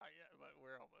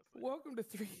Welcome to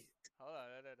three. Hold on,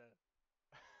 no.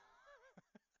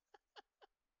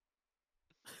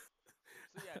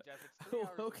 So yeah, Jeff, it's 3 hours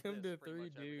of Welcome this to pretty three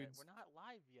much every day. We're dudes. not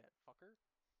live yet, fucker.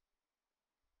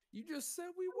 You just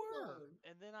said we were.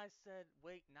 And then I said,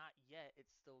 wait, not yet.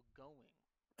 It's still going.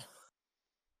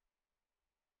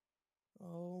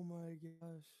 Oh my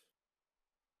gosh.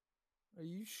 Are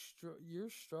you you're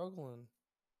struggling?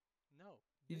 No,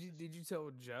 Did this you is did you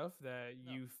tell Jeff that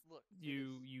no. you Look,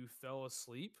 you fell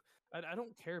asleep? I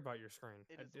don't care about your screen.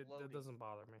 it is That loading. doesn't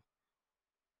bother me.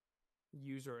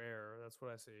 User error. That's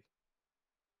what I see.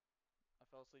 I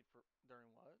fell asleep for during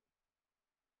what?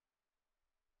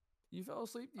 You fell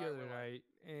asleep All the right, other wait, what? night,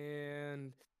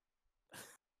 and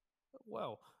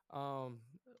well,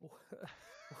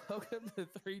 welcome to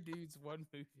Three Dudes One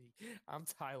Movie. I'm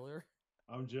Tyler.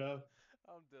 I'm Jeff.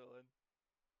 I'm Dylan.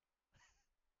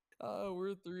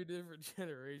 We're three different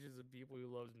generations of people who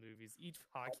love movies. Each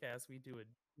podcast we do a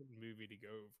different movie to go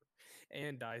over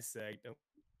and dissect,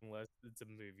 unless it's a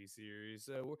movie series.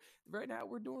 So right now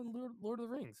we're doing Lord of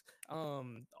the Rings.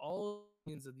 All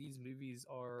of these movies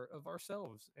are of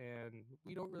ourselves, and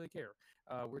we don't really care.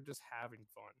 We're just having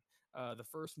fun. The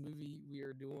first movie we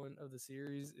are doing of the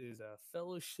series is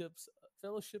Fellowship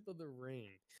of the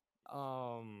Ring.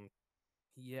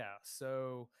 Yeah.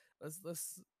 So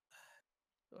let's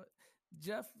uh,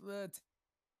 Jeff,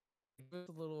 give us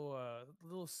a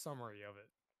little summary of it.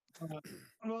 Uh,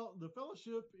 well, The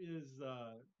Fellowship is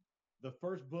the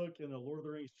first book in the Lord of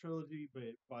the Rings trilogy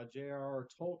by J.R.R.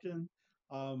 Tolkien.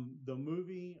 The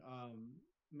movie,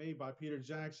 made by Peter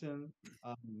Jackson,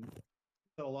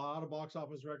 set a lot of box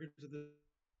office records at the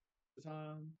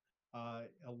time. A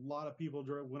lot of people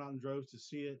went out in droves to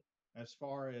see it. As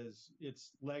far as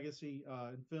its legacy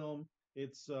in film,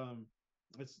 it's a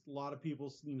lot of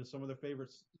people's, some of their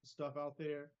favorite stuff out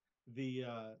there. The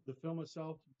film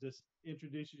itself just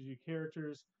introduces you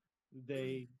characters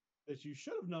they that you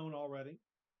should have known already.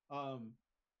 Um,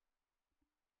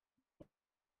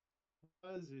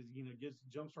 is gets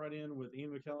jumps right in with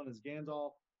Ian McKellen as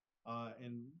Gandalf,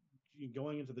 and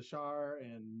going into the Shire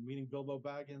and meeting Bilbo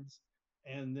Baggins,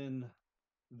 and then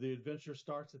the adventure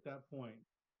starts at that point.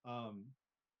 Um,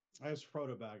 I was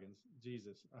Frodo Baggins.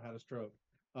 Jesus, I had a stroke.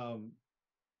 Um,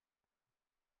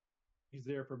 he's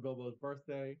there for Bilbo's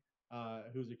birthday,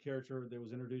 who's a character that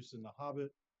was introduced in The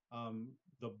Hobbit.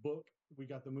 The book, we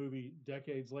got the movie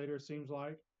decades later, seems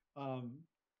like.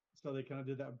 So they kind of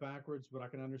did that backwards, but I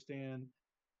can understand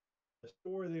the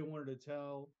story they wanted to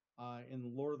tell in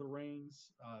Lord of the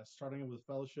Rings, starting with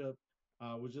Fellowship,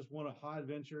 was just one of high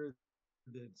adventure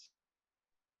that's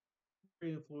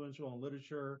very influential in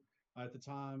literature at the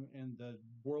time, and the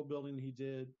world building he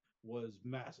did was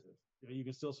massive. You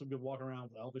can still some good walking around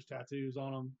with Elvish tattoos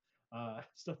on them,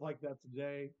 stuff like that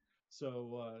today.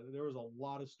 So there was a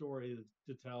lot of story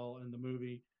to tell in the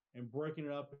movie, and breaking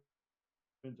it up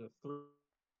into three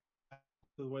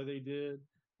the way they did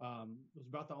was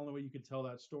about the only way you could tell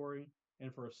that story.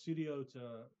 And for a studio to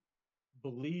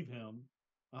believe him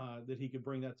that he could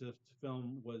bring that to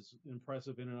film was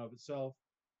impressive in and of itself.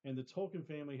 And the Tolkien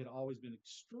family had always been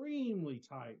extremely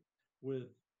tight with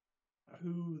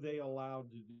who they allowed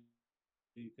to do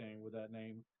anything with that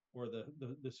name or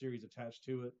the series attached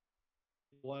to it.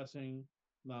 Blessing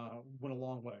went a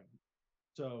long way.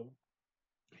 So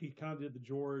he kind of did the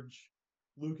George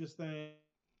Lucas thing.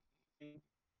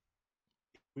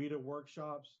 We did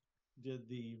workshops, did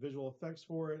the visual effects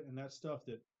for it, and that stuff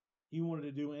that he wanted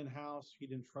to do in house. He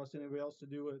didn't trust anybody else to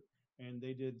do it, and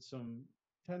they did some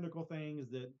technical things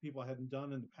that people hadn't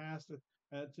done in the past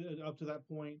up to that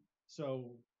point.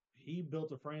 So he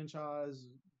built a franchise,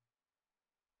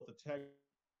 the tech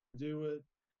to do it,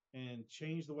 and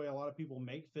changed the way a lot of people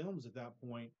make films at that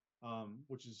point,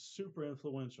 which is super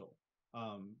influential.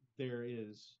 There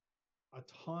is a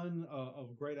ton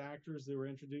of great actors that were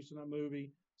introduced in that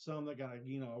movie. Some that got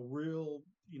a real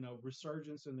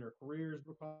resurgence in their careers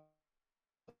because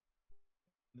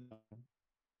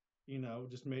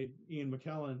just made Ian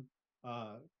McKellen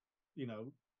uh, you know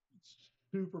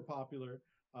super popular.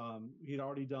 He'd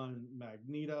already done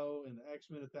Magneto and the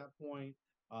X-Men at that point.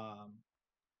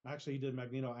 Actually, he did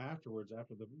Magneto afterwards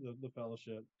after the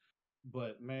Fellowship.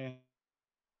 But man,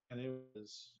 and it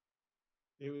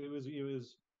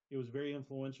was very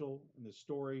influential in the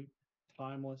story,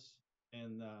 timeless,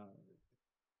 and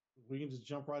we can just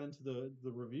jump right into the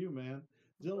review, man.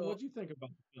 Dylan, Well, what do you think about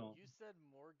the You film? said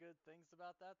more good things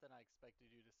about that than I expected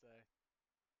you to say.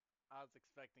 I was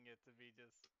expecting it to be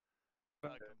just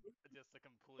a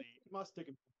complete. My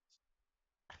sticking,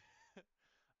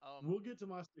 um. we'll get to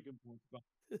my sticking points about.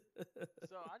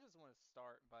 So I just want to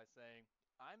start by saying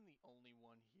I'm the only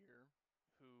one here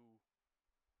who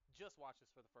just watched this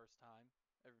for the first time.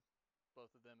 Both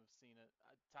of them have seen it.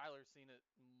 Tyler's seen it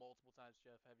multiple times.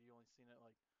 Jeff, have you only seen it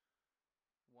like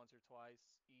once or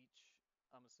twice each?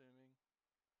 I'm assuming.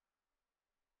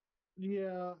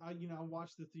 Yeah, I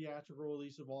watched the theatrical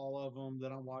release of all of them.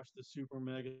 Then I watched the super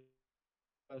mega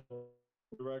special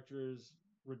directors,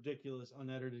 ridiculous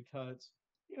unedited cuts.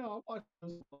 I watched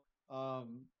those.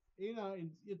 Um,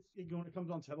 when it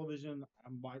comes on television, I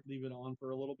might leave it on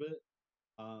for a little bit.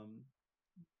 Um,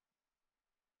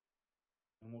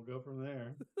 and we'll go from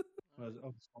there. All right.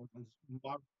 As far as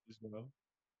movies go.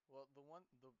 Well,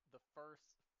 the first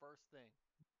thing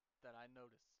that I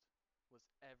noticed was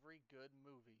every good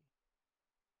movie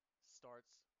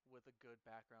starts with a good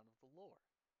background of the lore.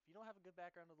 If you don't have a good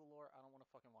background of the lore, I don't want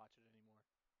to fucking watch it anymore.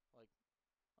 Like,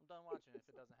 I'm done watching it if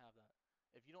it doesn't have that.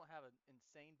 If you don't have an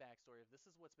insane backstory, if this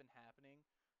is what's been happening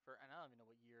for, and I don't even know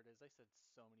what year it is. They said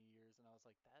so many years, and I was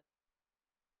like,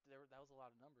 that was a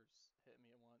lot of numbers hitting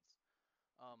me at once.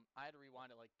 I had to rewind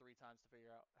it like 3 times to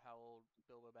figure out how old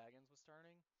Bilbo Baggins was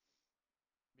turning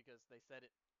because they said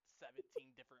it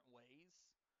 17 different ways.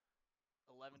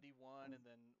 11D1, and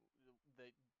then they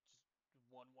just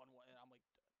 111, and I'm like,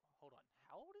 hold on,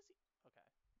 how old is he? Okay,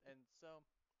 and so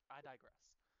I digress.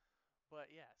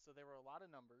 But yeah, so there were a lot of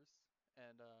numbers,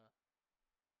 and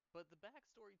but the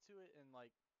backstory to it and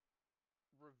like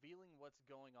revealing what's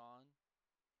going on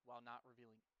while not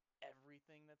revealing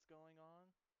everything that's going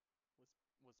on was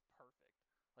was perfect.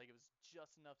 Like it was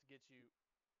just enough to get you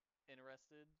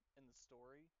interested in the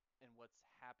story and what's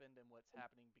happened and what's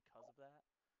happening because of that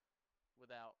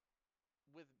without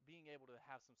with being able to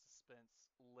have some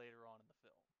suspense later on in the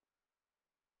film.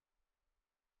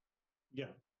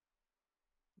 Yeah.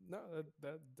 No,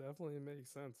 that definitely makes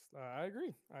sense. I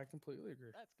agree. I completely agree.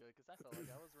 That's good because I felt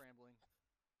like I was rambling.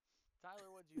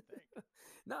 Tyler, what'd you think?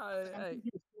 No, I think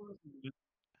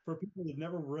for people that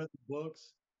never read the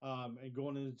books, and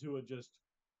going into it just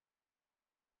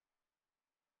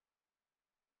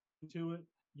into it,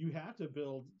 you have to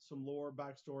build some lore,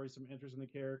 backstory, some interest in the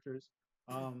characters.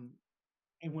 Um,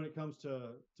 and when it comes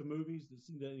to movies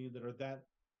that are that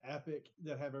epic,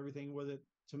 that have everything with it,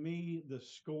 to me, the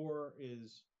score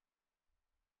is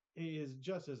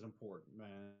just as important,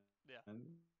 man.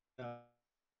 Yeah.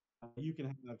 Uh, you can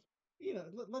have,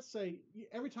 let's say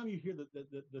every time you hear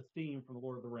the theme from the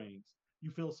Lord of the Rings,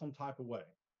 you feel some type of way.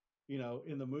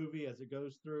 In the movie as it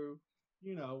goes through,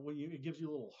 when it gives you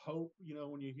a little hope,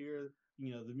 when you hear,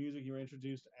 the music you're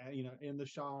introduced at, in the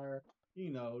Shire,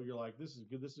 you're like, this is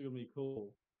good, this is gonna be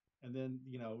cool. And then,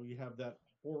 you have that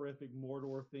horrific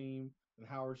Mordor theme that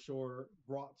Howard Shore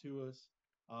brought to us.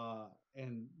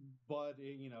 And but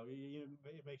it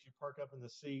makes you perk up in the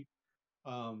seat.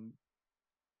 Um,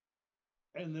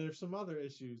 and there's some other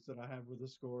issues that I have with the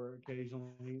score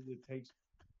occasionally. It takes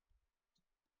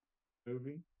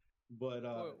movie, but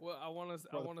well, I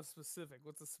for want a specific.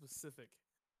 What's a specific?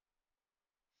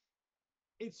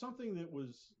 it's something that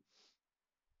was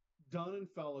done in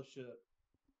Fellowship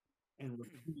and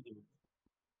repeated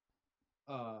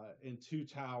in Two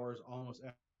Towers almost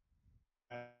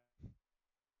uh,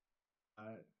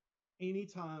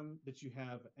 anytime that you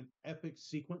have an epic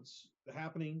sequence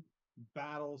happening,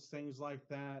 battles, things like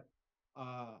that.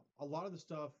 A lot of the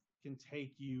stuff can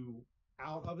take you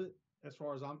out of it, as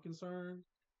far as I'm concerned.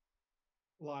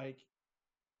 Like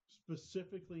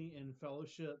specifically in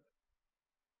Fellowship,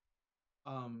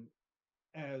 um,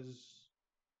 as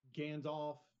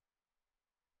Gandalf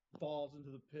falls into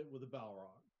the pit with the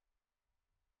Balrog.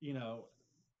 You know,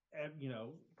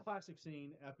 classic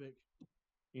scene, epic.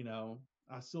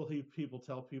 I still hear people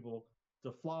tell people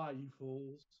to fly, you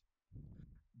fools.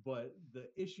 But the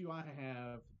issue I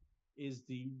have is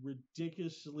the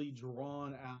ridiculously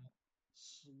drawn out,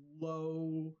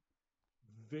 slow,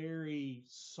 very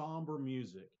somber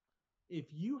music. If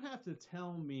you have to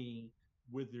tell me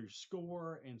with your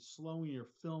score and slowing your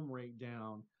film rate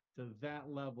down to that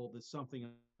level that something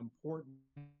important,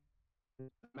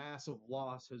 massive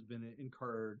loss has been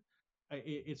incurred,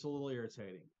 it's a little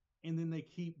irritating. And then they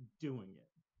keep doing it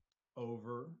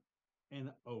over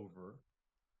and over.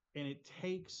 And it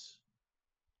takes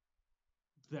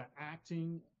the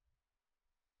acting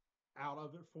out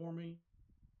of it for me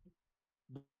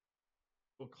Mm.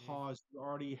 because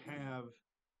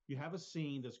you have a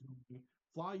scene that's going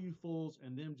fly you fools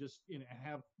and then just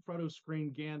have Frodo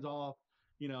scream Gandalf,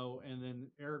 and then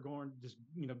Aragorn just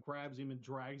grabs him and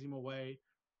drags him away.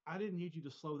 I didn't need you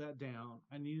to slow that down.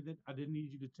 I didn't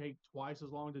need you to take twice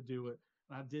as long to do it.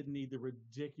 And I didn't need the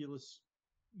ridiculous,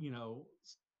 you know,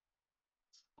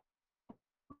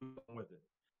 with it.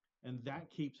 And that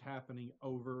keeps happening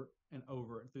over and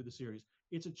over through the series.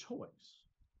 It's a choice.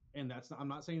 And that's not, I'm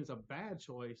not saying it's a bad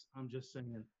choice. I'm just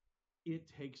saying it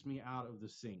takes me out of the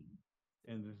scene.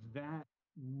 And that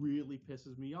really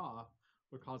pisses me off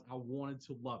because I wanted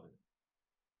to love it.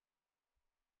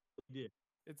 I did.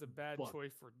 It's a bad But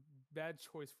choice for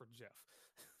Jeff.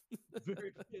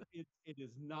 very it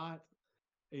is not,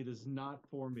 it is not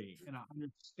for me. And I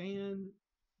understand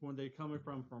when they're coming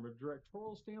from a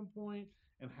directorial standpoint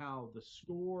and how the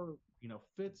score,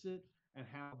 fits it, and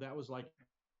how that was like,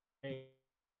 hey,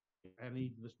 I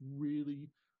need this really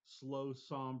slow,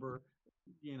 somber,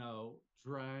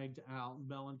 dragged out,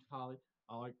 melancholy.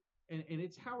 Like, and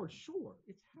it's Howard Shore.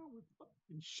 It's Howard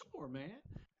fucking Shore, man.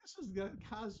 This is the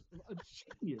guy's a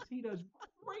genius. He does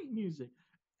great music,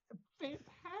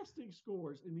 fantastic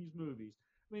scores in these movies.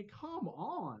 I mean, come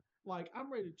on. Like,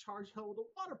 I'm ready to charge hell with a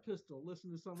water pistol.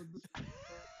 Listen to some of this.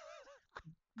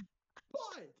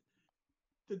 But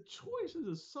the choices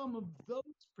of some of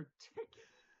those particular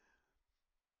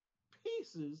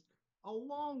pieces,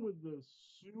 along with the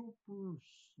super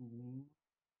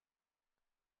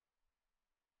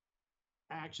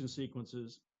action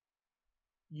sequences,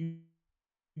 you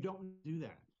don't do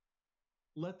that.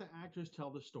 Let the actors tell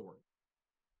the story.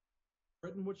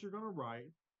 Written what you're going to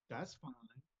write, that's fine.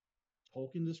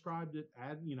 Tolkien described it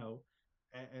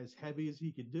as heavy as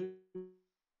he could do.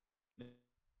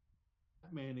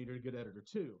 That man needed a good editor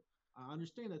too. I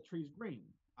understand that tree's green.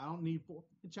 I don't need 4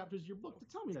 chapters of your book to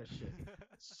tell me that shit.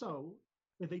 So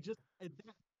if they just that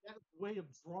way of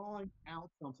drawing out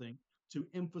something to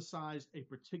emphasize a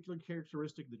particular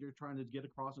characteristic that you're trying to get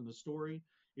across in the story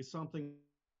is something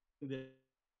that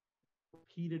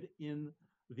repeated in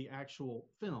the actual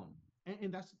film.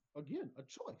 And that's, again, a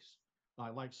choice.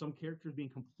 Like some characters being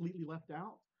completely left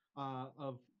out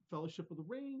of Fellowship of the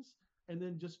Rings, and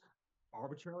then just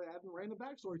arbitrarily adding random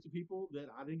backstories to people that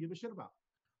I didn't give a shit about.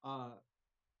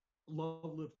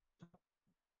 Love live.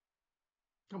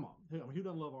 Come on, who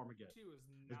doesn't love Armageddon? She was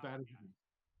As not. bad as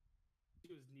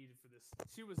She was needed for this.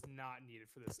 She was not needed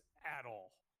for this at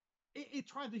all. it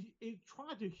tried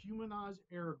to humanize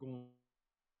Aragorn.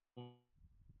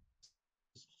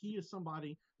 He is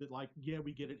somebody that, like, yeah,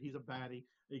 we get it. He's a baddie.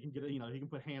 He can he can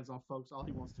put hands on folks all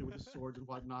he wants to with his swords and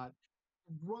whatnot,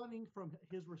 running from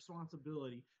his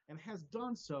responsibility, and has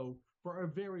done so for a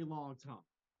very long time.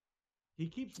 He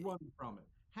keeps running from it.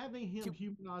 Having him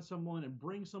humanize someone and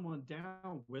bring someone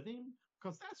down with him,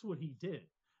 because that's what he did.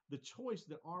 The choice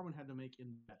that Arwen had to make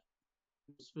in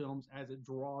those films, as it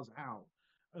draws out,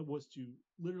 was to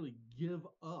literally give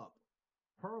up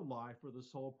her life for the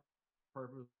sole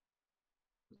purpose.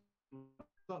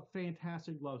 A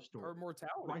fantastic love story. Her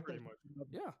mortality, Right, pretty much.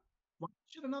 Yeah.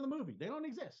 Shoot another movie. They don't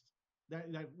exist.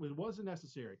 That wasn't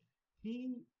necessary.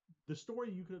 The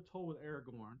story you could have told with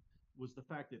Aragorn was the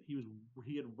fact that he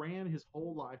had ran his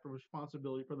whole life from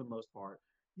responsibility for the most part.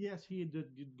 Yes, he had did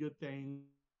good things,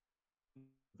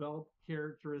 developed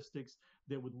characteristics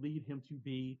that would lead him to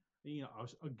be,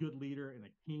 a good leader and a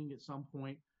king at some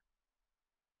point.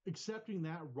 Accepting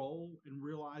that role and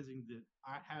realizing that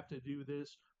I have to do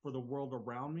this for the world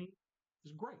around me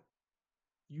is great.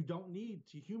 You don't need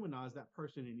to humanize that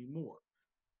person anymore.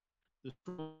 The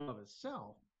story of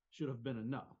itself should have been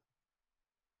enough.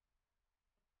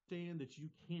 Understand that you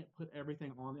can't put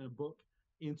everything on in a book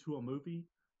into a movie,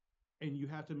 and you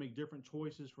have to make different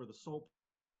choices for the soul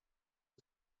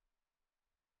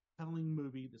telling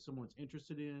movie that someone's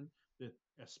interested in, that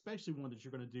especially one that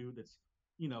you're going to do that's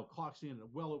clocks in at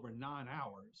well over 9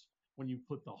 hours when you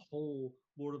put the whole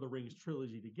Lord of the Rings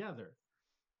trilogy together.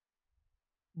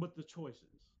 But the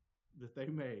choices that they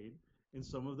made in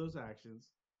some of those actions,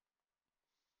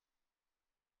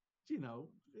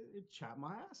 it chapped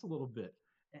my ass a little bit.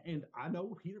 And I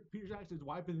know Peter Jackson's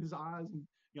wiping his eyes and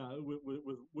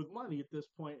with money at this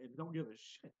point, and don't give a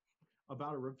shit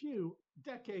about a review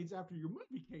decades after your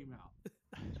movie came out.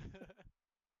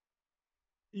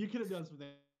 You could have done something.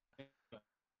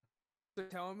 So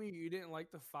telling me you didn't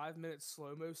like the 5-minute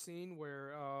slow-mo scene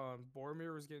where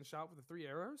Boromir was getting shot with the 3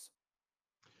 arrows?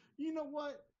 You know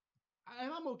what? And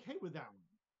I'm okay with that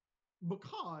one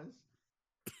because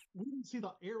we didn't see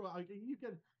the arrow. Like, you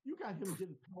got him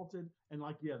getting pelted, and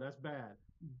like, yeah, that's bad.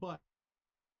 But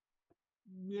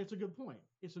it's a good point.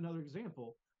 It's another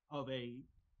example of a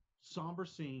somber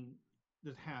scene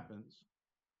that happens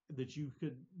that you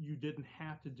didn't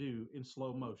have to do in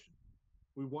slow motion.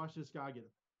 We watched this guy get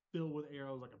filled with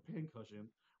arrows like a pincushion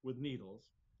with needles.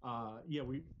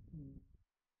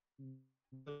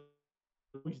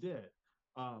 He's dead.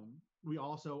 We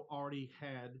also already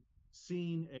had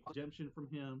seen a redemption from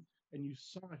him, and you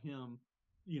saw him,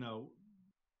 you know,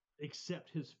 accept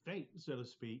his fate, so to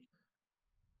speak.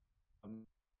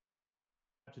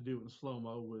 to do it in slow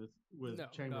mo with No,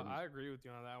 chamber I music. agree with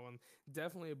you on that one.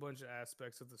 Definitely a bunch of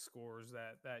aspects of the scores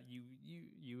that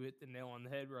you hit the nail on the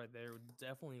head right there.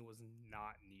 Definitely was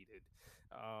not needed.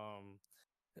 Um,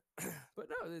 but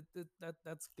no,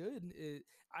 that's good.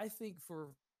 I think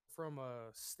from a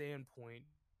standpoint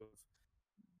of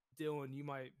Dylan, you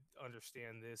might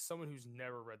understand this. Someone who's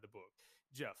never read the book,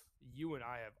 Jeff, you and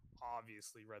I have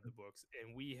obviously read the books,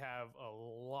 and we have a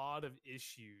lot of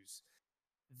issues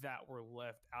that were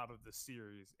left out of the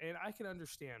series, and I can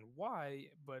understand why.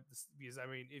 But because I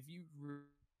mean, if you really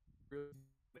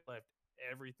left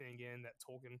everything in that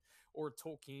Tolkien or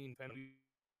Tolkien, depending on who you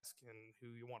ask and who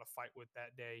you want to fight with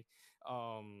that day,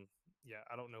 yeah,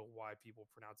 I don't know why people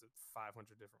pronounce it 500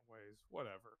 different ways.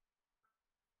 Whatever.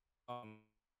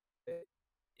 Eh,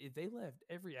 if they left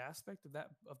every aspect of that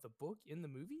of the book in the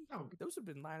movie, No, those would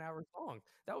have been 9 hours long.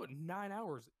 That would 9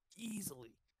 hours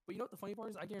easily. But you know what the funny part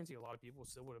is? I guarantee a lot of people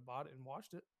still would have bought it and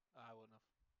watched it. I wouldn't have.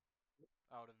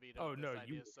 I would have Oh vetoed no, this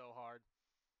you idea so hard.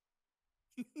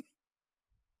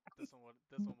 This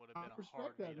one would have I been a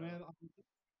hard respect that, veto. man.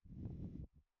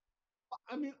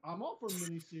 I mean, I'm all for a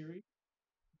miniseries.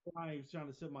 I ain't trying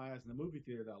to sit my ass in the movie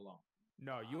theater that long.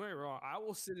 no, you ain't wrong. I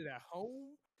will sit it at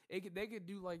home. They could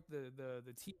do like the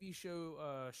TV show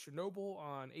Chernobyl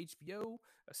on HBO,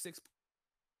 a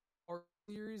 6-part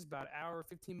series, about an hour,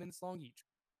 15 minutes long each.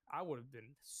 I would have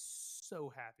been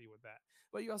so happy with that.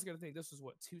 But you also got to think this was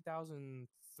what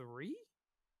 2003.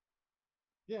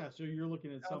 Yeah, so you're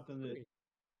looking at something that 2003.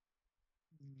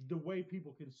 the way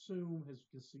people consume has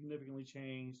significantly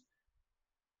changed.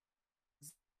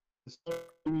 The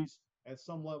stories at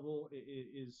some level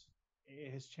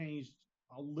it has changed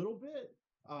a little bit,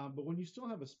 but when you still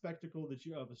have a spectacle that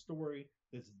you have a story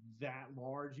that's that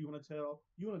large, you want to tell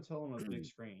on a big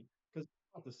screen because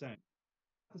it's not the same.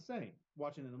 The same.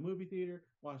 Watching in a movie theater,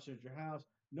 watching at your house,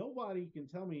 nobody can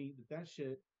tell me that that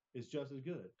shit is just as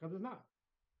good because it's not.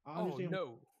 I Oh understand.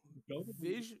 no, Go to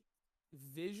the Vis-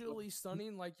 visually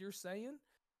stunning, like you're saying.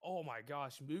 Oh my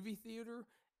gosh, movie theater,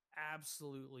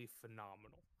 absolutely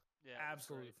phenomenal. Yeah, it was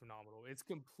Absolutely great. phenomenal. It's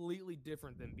completely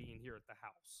different than being here at the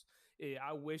house.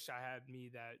 I wish I had me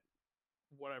that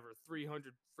whatever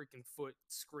 300 freaking foot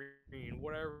screen,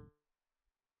 whatever.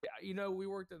 Yeah, we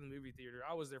worked in the movie theater.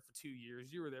 I was there for 2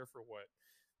 years. You were there for what,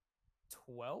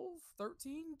 12,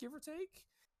 13, give or take?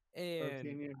 And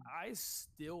 13 years. I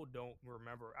still don't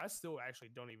remember. I still actually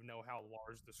don't even know how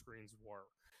large the screens were.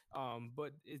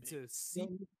 But Big, to see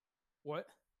what?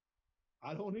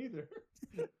 I don't either.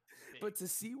 big. But to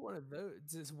see one of those,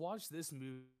 just watch this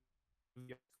movie on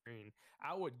the screen,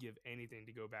 I would give anything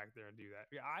to go back there and do that.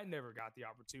 Yeah, I never got the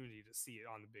opportunity to see it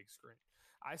on the big screen.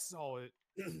 I saw it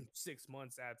 6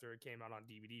 months after it came out on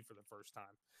DVD for the first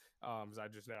time.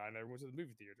 Because I never went to the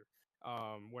movie theater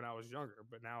when I was younger,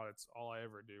 but now it's all I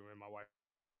ever do, and my wife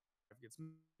gets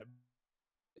mad.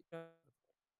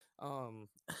 Um,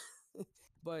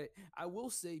 but I will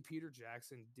say Peter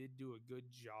Jackson did do a good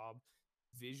job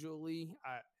visually.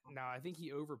 I think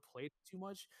he overplayed it too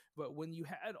much, but when you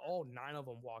had all nine of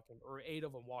them walking or eight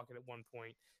of them walking at one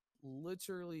point,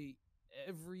 literally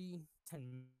every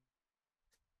 10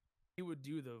 he would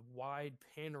do the wide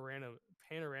panorama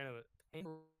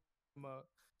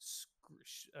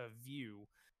view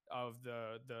of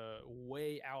the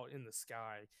way out in the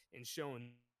sky and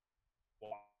showing.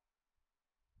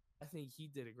 I think he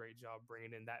did a great job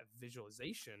bringing in that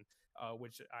visualization,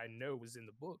 which I know was in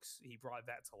the books. He brought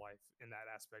that to life in that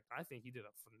aspect. I think he did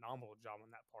a phenomenal job on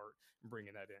that part,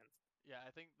 bringing that in. Yeah,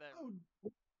 Oh,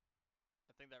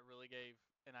 I think that really gave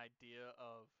an idea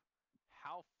of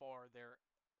how far they're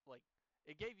like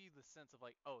it gave you the sense of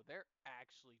like, oh, they're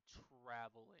actually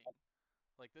traveling.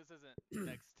 Like this isn't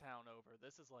next town over.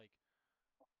 This is like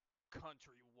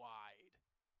countrywide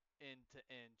end to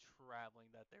end traveling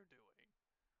that they're doing.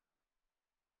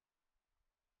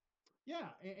 yeah,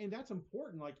 and that's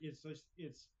important. Like it's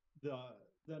the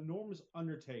the enormous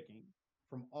undertaking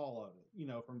from all of it.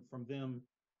 From them,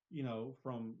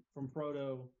 from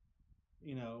Frodo,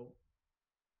 you know,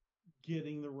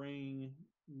 getting the ring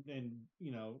and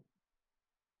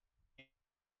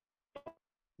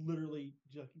literally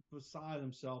just beside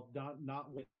himself,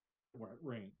 not with the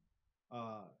ring,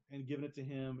 and giving it to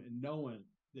him and knowing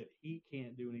that he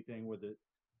can't do anything with it.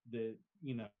 That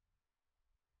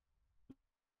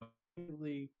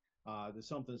that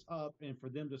something's up, and for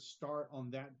them to start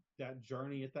on that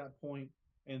journey at that point,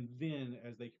 and then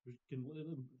as they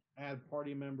can add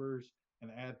party members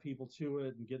and add people to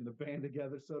it and getting the band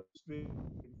together, so to speak,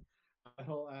 that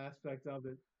whole aspect of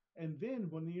it. And then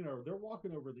when they're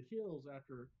walking over the hills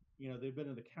after they've been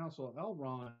in the Council of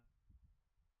Elrond,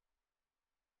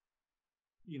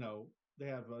 you know They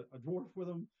have a dwarf with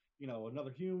them,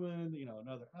 another human,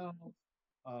 another elf.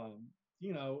 And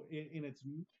it's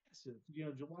massive.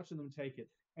 Watching them take it,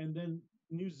 and then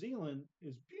New Zealand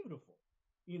is beautiful.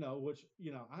 Which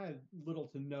I had little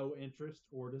to no interest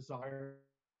or desire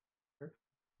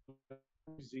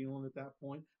New Zealand at that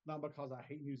point. Not because I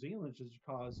hate New Zealand, just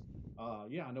because,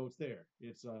 yeah, I know it's there.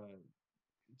 It's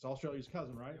Australia's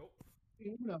cousin, right?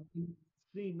 Yep.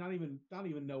 Seeing not even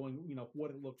knowing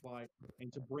what it looked like,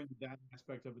 and to bring that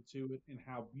aspect of it to it, and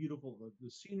how beautiful the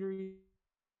scenery,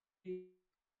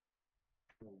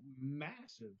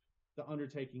 massive the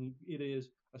undertaking it is,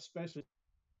 especially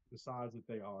the size that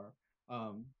they are.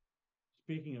 Um,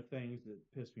 Speaking of things that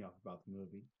piss me off about the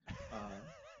movie, uh,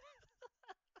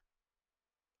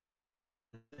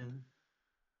 then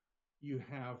you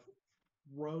have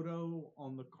Frodo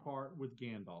on the cart with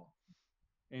Gandalf.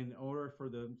 In order for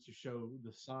them to show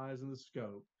the size and the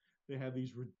scope, they have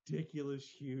these ridiculous,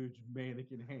 huge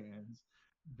mannequin hands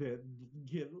that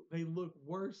they look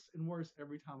worse and worse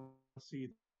every time I see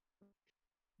them.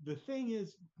 The thing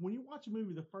is, when you watch a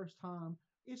movie the first time,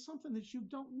 it's something that you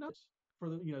don't notice for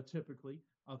the typically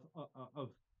of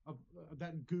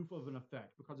that goof of an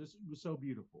effect, because it was so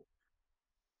beautiful,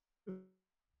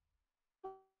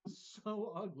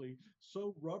 so ugly,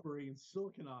 so rubbery and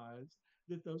siliconized,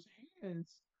 that those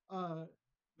hands,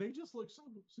 they just look so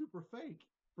super fake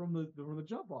from the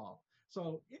jump off.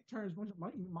 So it turns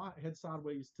my head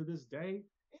sideways to this day,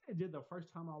 and it did the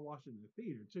first time I watched it in the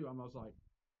theater too. I was like,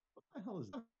 "What the hell is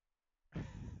that?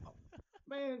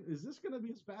 Man, is this going to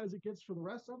be as bad as it gets for the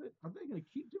rest of it? Are they going to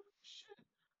keep doing this shit?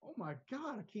 Oh my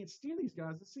god, I can't stand these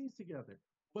guys that scenes together."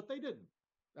 But they didn't.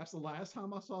 That's the last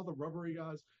time I saw the rubbery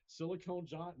guys, silicone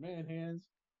giant man hands.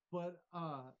 But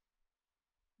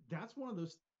that's one of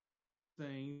those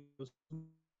things, those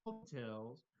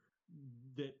details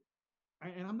that,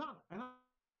 and I'm not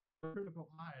critical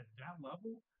eye at that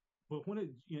level, but when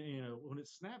it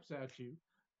snaps at you,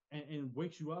 and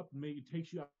wakes you up, and maybe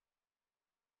takes you out,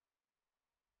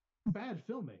 bad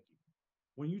filmmaking.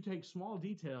 When you take small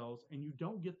details and you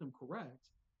don't get them correct,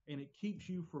 and it keeps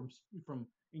you from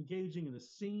engaging in the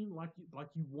scene like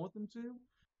you want them to,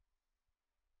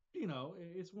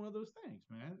 it's one of those things,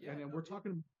 man. Yeah, And no, we're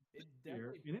talking it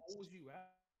here, definitely and it's pulls you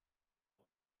out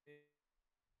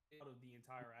of the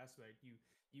entire aspect.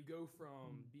 You go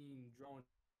from being drawn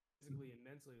physically and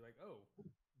mentally, like, oh,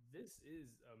 this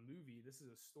is a movie, this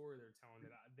is a story they're telling,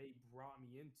 that they brought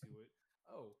me into it.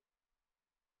 Oh,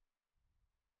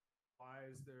 why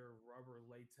is there rubber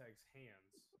latex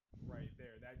hands right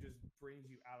there? That just brings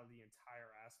you out of the entire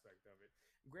aspect of it.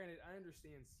 Granted, I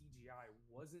understand CGI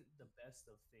wasn't the best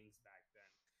of things back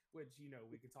then, which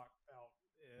we could talk about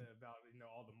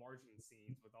all the marching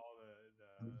scenes with all the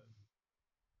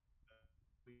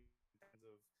kinds of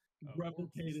orcs and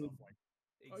replicated. stuff like that.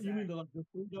 You mean Exactly. the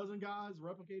 3 dozen guys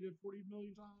replicated 40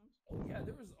 million times? Oh yeah,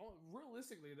 there was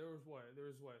realistically there was what,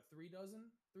 three dozen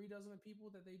of people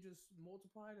that they just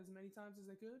multiplied as many times as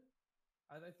they could.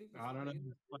 I think that's I what don't they know.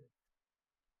 ended up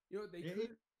doing. They It,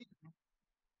 could.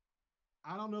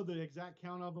 I don't know the exact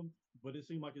count of them, but it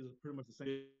seemed like it's pretty much the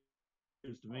same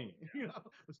as to Oh me.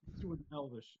 Especially with the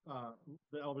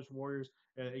Elvish warriors.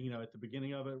 At the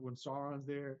beginning of it, when Sauron's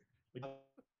there,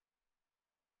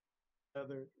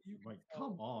 together, you I'm can like, tell.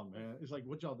 come on, man! It's like,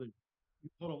 what y'all do? You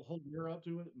put a whole mirror up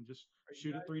to it and just Are you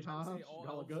shoot it guys three trying to say times. all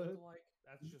Y'all are elves look good. alike?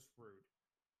 That's just rude.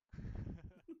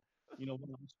 You know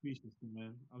what? I'm specious,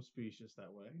 man. I'm specious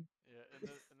that way. Yeah, and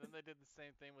then they did the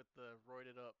same thing with the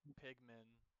roided up pigmen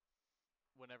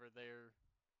whenever they're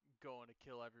going to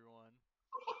kill everyone.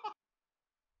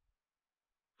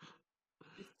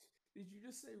 Did, did you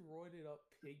just say roided up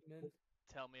pigmen?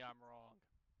 Tell me I'm wrong.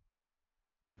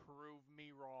 Prove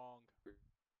me wrong.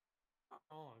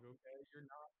 Wrong, okay, you're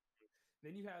not.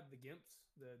 Then you had the gimps,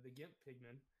 the gimp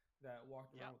pigmen that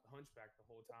walked around Yep. with the hunchback the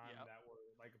whole time. Yep. That were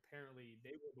like, apparently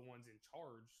they were the ones in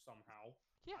charge somehow.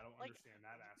 Yeah, I don't like, understand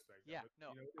that aspect of yeah, it.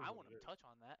 no, It is I what want it to is. touch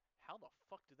on that. How the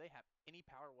fuck do they have any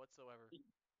power whatsoever?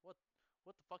 What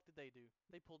what the fuck did they do?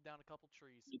 They pulled down a couple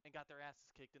trees and got their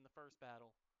asses kicked in the first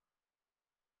battle.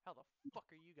 How the fuck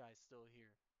are you guys still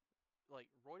here? Like,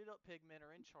 roided up pigmen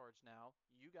are in charge now.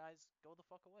 You guys go the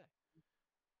fuck away.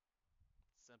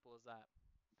 Simple as that.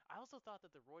 I also thought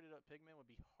that the roided up pigmen would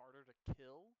be harder to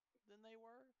kill than they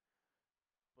were,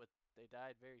 but they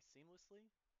died very seamlessly.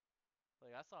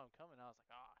 Like, I saw them coming, I was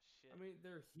like, ah, I shit. mean,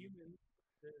 they're human.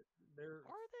 They're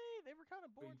Are they? They were kind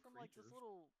of born big from like this creatures.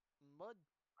 little mud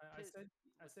I pit. said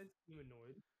I Like, said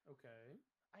humanoid. Okay,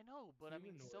 I know, but I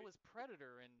mean, so humanoid. is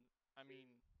Predator, and I mean,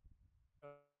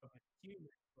 A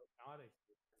human, but not a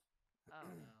I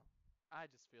don't know. I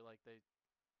just feel like they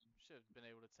should have been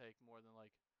able to take more than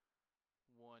like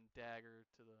one dagger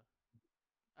to the.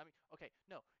 I mean, okay,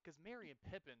 no, because Merry and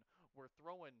Pippin were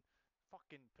throwing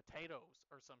fucking potatoes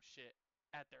or some shit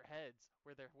at their heads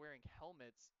where they're wearing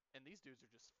helmets, and these dudes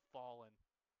are just falling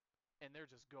and they're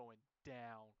just going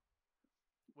down.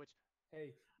 Which,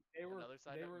 Hey, they were another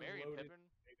side they note, were loaded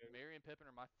potatoes. Merry and Pippin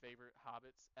are my favorite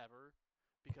hobbits ever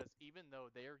because even though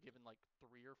they are given like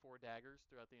 3 or 4 daggers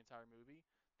throughout the entire movie,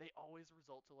 they always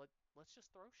result to let's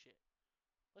just throw shit.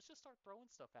 Let's just start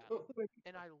throwing stuff at them.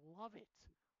 And I love it.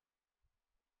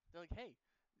 They're like, hey,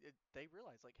 they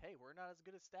realize like, hey, we're not as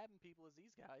good at stabbing people as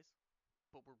these guys,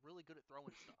 but we're really good at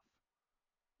throwing stuff.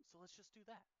 So let's just do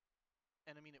that.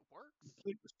 And I mean, it works.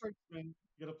 Play your strengths, man.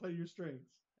 You gotta play your strengths.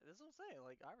 That's what I'm saying.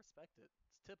 Like, I respect it.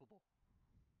 It's tippable.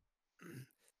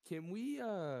 Can we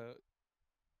real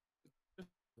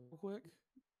quick?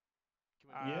 Can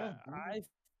we what? Yeah. I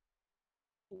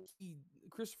he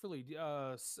Christopher Lee,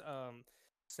 Sauron.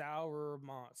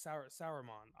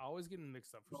 I always get them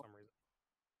mixed up for some reason.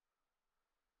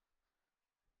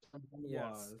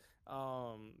 Yes.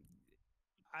 Was.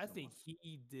 I think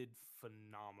he did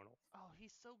phenomenal. Oh,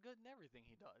 he's so good in everything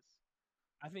he does.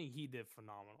 I think he did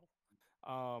phenomenal.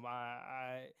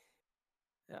 I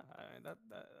yeah,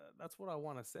 that's what I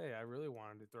want to say. I really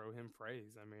wanted to throw him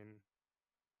praise. I mean,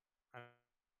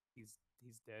 he's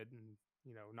dead and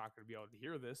not going to be able to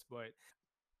hear this, but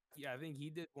yeah, I think he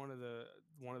did one of the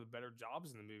better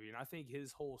jobs in the movie, and I think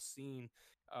his whole scene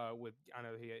with I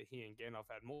know he and Gandalf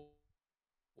had more,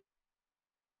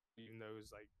 even though it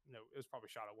was like it was probably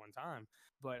shot at one time,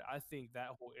 but I think that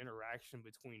whole interaction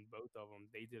between both of them,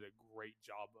 they did a great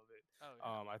job of it.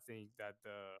 Oh yeah. I think that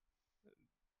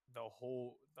the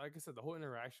whole, like I said, the whole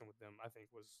interaction with them, I think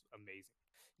was amazing.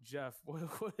 Jeff,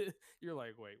 what you're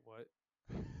like? Wait, what?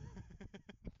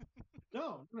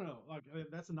 No. Like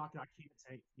that's a knock I can't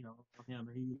take. On him.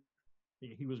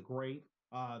 He was great.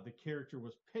 The character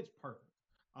was pitch perfect.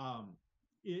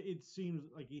 It seems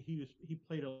like he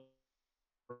played a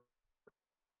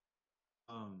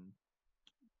um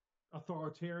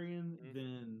authoritarian Mhm.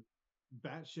 than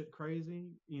batshit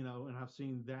crazy. And I've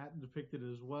seen that depicted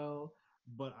as well.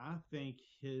 But I think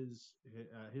his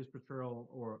portrayal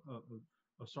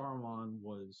of Saruman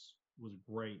was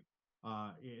great.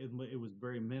 It was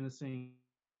very menacing.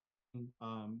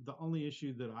 The only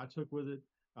issue that I took with it,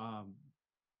 at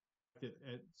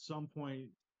some point,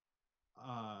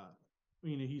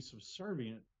 he's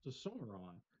subservient to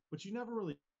Sauron, but you never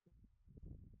really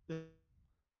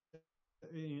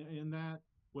in that,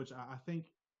 which I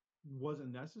think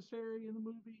wasn't necessary in the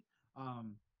movie.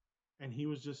 And he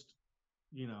was just,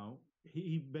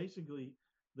 he basically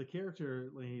the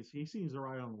character he seems to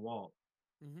write on the wall,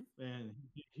 Mm-hmm. and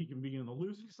he can be on the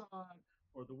losing side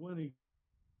or the winning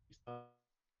side,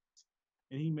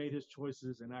 and he made his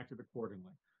choices and acted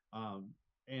accordingly.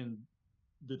 And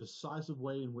the decisive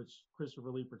way in which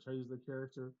Christopher Lee portrays the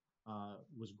character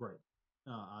was great.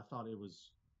 I thought it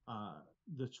was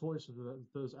the choice of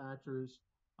those actors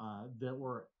that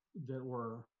were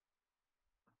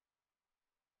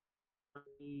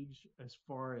age as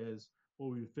far as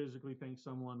what we physically think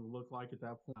someone would look like at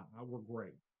that point were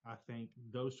great. I think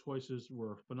those choices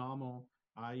were phenomenal.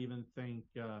 I even think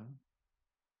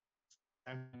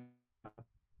as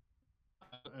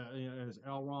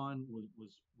Elron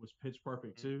was pitch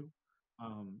perfect Mm-hmm. too.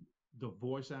 The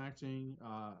voice acting,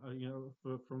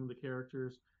 from the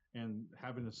characters and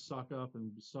having to suck up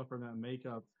and suffer that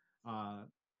makeup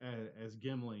as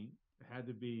Gimli had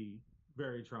to be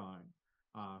very trying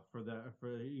for that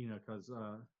because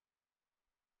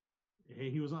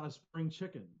he was not a spring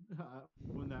chicken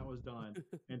when that was done,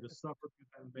 and to suffer through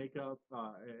that makeup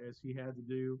as he had to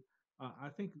do. I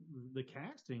think the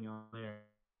casting on there,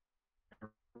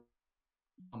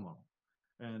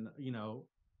 and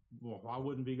well, why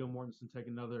wouldn't Viggo Mortensen take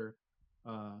another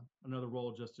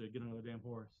role just to get another damn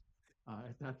horse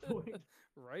at that point?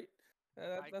 Right?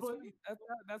 I That's But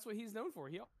that's what he's known for.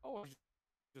 He always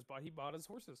he bought his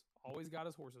horses. Always got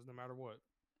his horses, no matter what.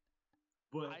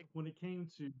 I when it came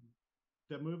to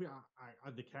that movie,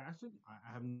 the casting, I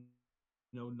have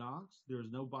no knocks. There's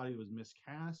nobody who was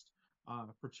miscast,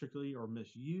 particularly or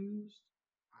misused.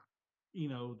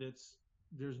 That's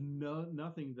there's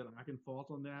nothing that I can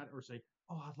fault on that or say,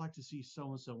 oh, I'd like to see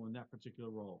so and so in that particular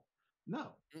role.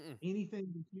 No, Mm-mm.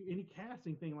 any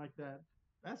casting thing like that,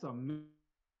 that's a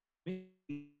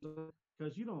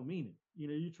because you don't mean it.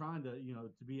 You're trying to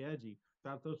be edgy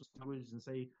without those languages and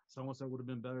say so and so would have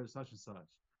been better as such and such.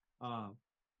 Uh,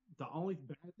 the only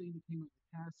bad thing that came out of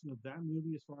the casting of that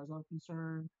movie, as far as I'm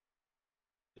concerned,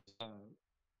 uh,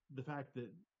 the fact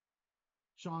that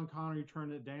Sean Connery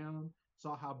turned it down,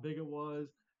 saw how big it was,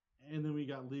 And then we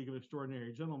got League of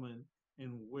Extraordinary Gentlemen,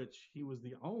 in which he was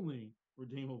the only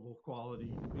redeemable quality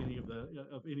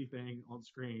of anything on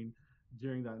screen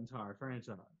during that entire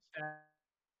franchise. That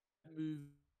movie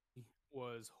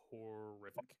was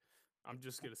horrific. I'm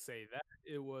just gonna say that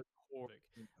it was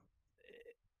horrific.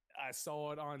 I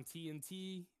saw it on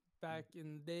TNT back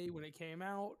in the day when it came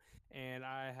out, and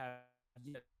I have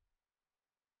yet,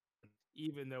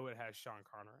 even though it has Sean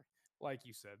Connery, like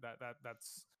you said,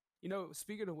 that's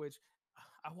Speaking of which,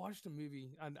 I watched a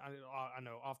movie. I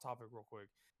know off topic real quick.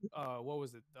 What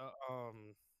was it? The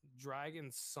Dragon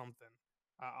something.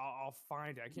 I'll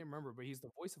find it. I can't remember, but he's the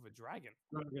voice of a dragon.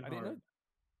 I didn't know Dragonheart.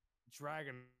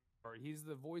 Dragon. He's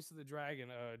the voice of the dragon,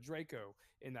 Draco,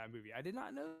 in that movie. I did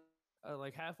not know.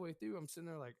 Like halfway through, I'm sitting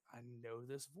there like, I know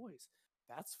this voice.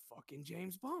 That's fucking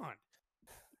James Bond.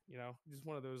 Just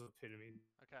one of those epitomes.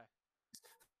 Okay.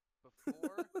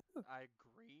 Before I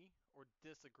agree or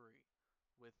disagree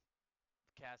with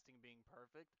the casting being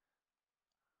perfect,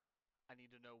 I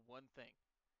need to know one thing.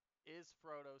 Is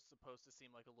Frodo supposed to seem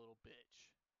like a little bitch?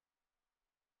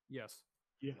 Yes.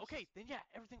 Yes. Okay, then yeah,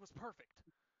 everything was perfect.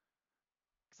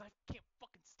 Because I can't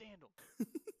fucking stand him.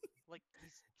 Like,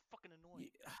 he's fucking annoying.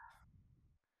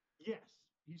 Yeah, Yes.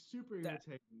 He's super that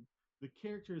irritating. The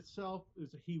character itself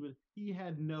he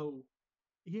had no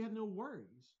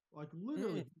worries. Like mm,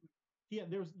 literally,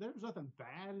 there was nothing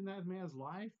bad in that man's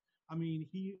life. I mean,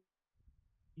 he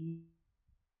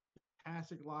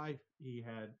fantastic life he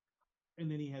had, and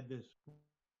then he had this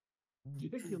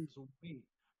ridiculous weight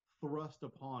thrust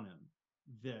upon him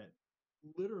that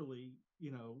literally,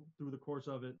 through the course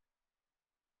of it,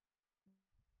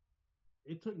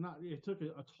 it took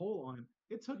a toll on him.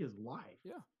 It took his life,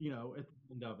 yeah. at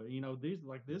the end of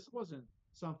it. This wasn't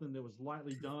something that was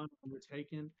lightly done,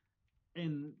 undertaken.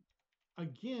 And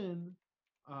again,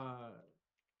 uh,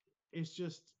 it's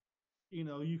just,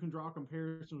 you can draw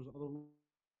comparisons with other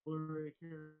literary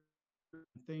characters,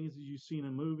 things that you've seen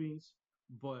in movies,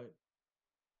 but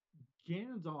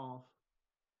Gandalf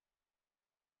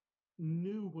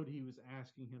knew what he was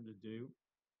asking him to do.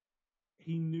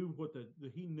 He knew what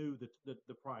he knew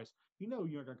the price. He knew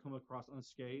you're not going to come across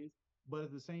unscathed, but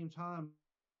at the same time,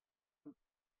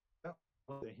 that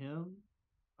was to him,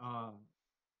 uh,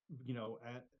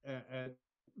 at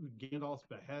Gandalf's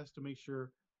behest to make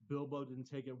sure Bilbo didn't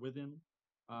take it with him,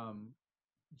 um,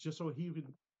 just so he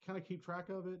could kind of keep track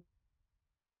of it.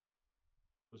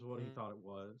 Was what he Mm, thought it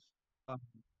was. Um,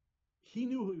 he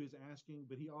knew who he was asking,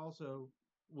 but he also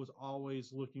was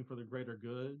always looking for the greater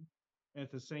good. And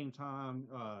at the same time,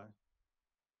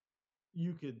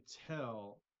 you could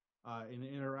tell in the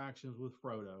interactions with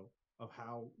Frodo of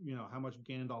how much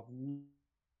Gandalf loved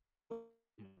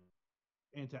him,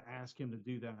 and to ask him to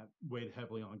do that weighed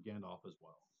heavily on Gandalf as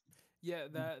well. yeah,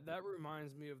 that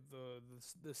reminds me of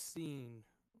the scene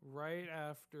right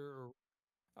after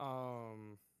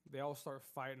they all start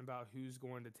fighting about who's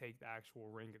going to take the actual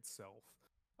ring itself.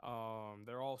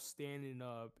 They're all standing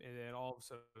up, and then all of a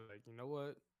sudden, like, you know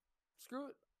what? Screw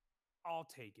it, I'll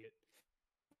take it.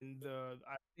 And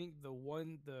I think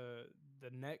the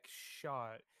next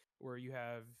shot where you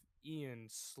have Ian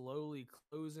slowly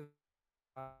closing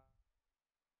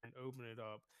and open it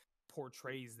up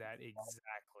portrays that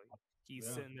exactly. He's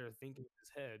Yeah. sitting there thinking in his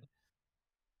head,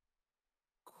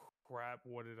 crap,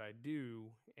 what did I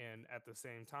do? And at the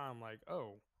same time, like,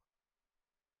 oh,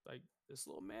 like this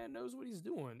little man knows what he's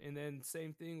doing. And then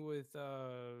same thing with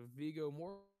Vigo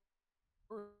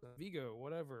Mortensen, Vigo,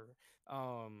 whatever.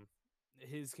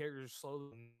 His character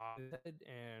slowly nodding his head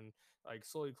and like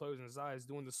slowly closing his eyes,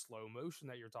 doing the slow motion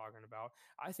that you're talking about.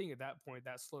 I think at that point,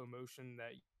 that slow motion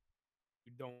that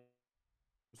you don't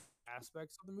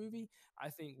aspects of the movie, I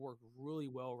think worked really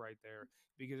well right there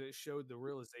because it showed the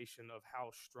realization of how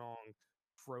strong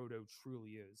Frodo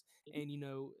truly is. And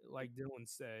like Dylan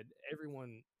said,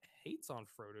 everyone hates on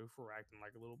Frodo for acting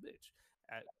like a little bitch.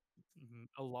 At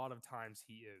a lot of times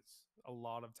he is. A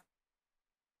lot of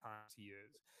times he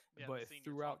is. Yeah, the But scene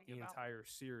you're throughout talking the about. entire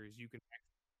series,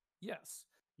 yes,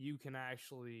 you can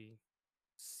actually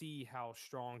see how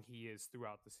strong he is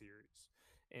throughout the series.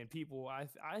 And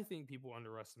I think people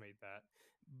underestimate that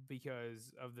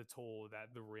because of the toll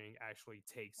that the ring actually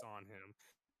takes on him.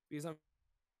 Because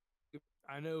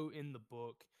I know in the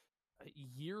book,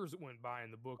 years went by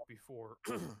in the book before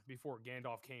before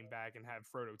Gandalf came back and had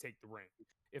Frodo take the ring.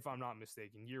 If I'm not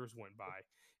mistaken, years went by,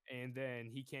 and then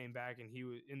he came back and he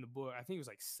was in the book. I think it was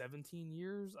like 17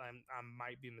 years. I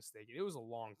might be mistaken. It was a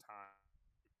long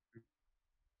time.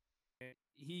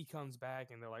 He comes back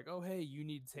and they're like, "Oh, hey, you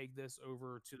need to take this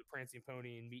over to the Prancing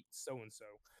Pony and meet so and so."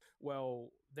 Well,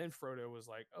 then Frodo was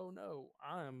like, "Oh no,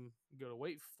 I'm gonna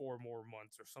wait 4 more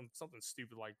months or something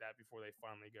stupid like that before they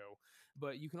finally go."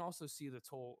 But you can also see the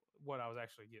toll. What I was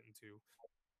actually getting to,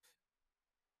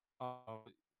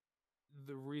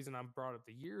 the reason I brought up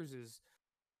the years is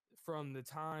from the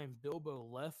time Bilbo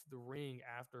left the ring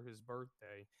after his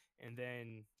birthday and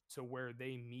then to where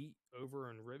they meet over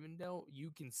in Rivendell,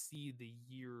 you can see the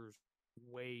years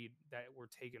way that were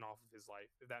taken off of his life,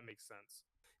 if that makes sense.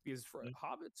 Because Yeah.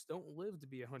 hobbits don't live to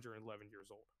be 111 years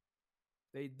old.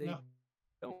 They No,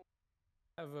 don't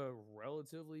have a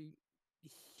relatively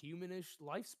humanish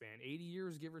lifespan. 80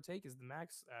 years, give or take, is the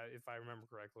max, if I remember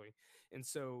correctly. And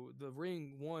so the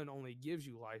ring one only gives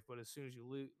you life, but as soon as you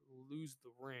lose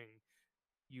the ring,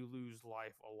 you lose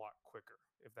life a lot quicker,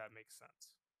 if that makes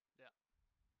sense.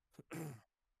 Yeah.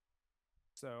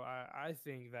 So I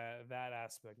think that that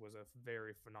aspect was a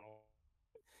very phenomenal.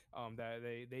 That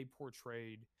they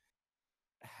portrayed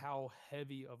how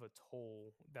heavy of a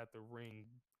toll that the ring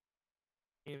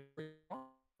can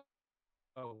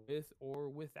with or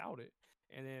without it.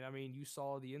 And then, I mean, you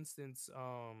saw the instance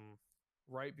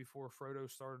right before Frodo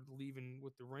started leaving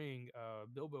with the ring.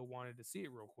 Bilbo wanted to see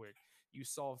it real quick. You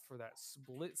saw for that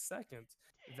split second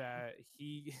that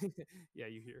he, yeah,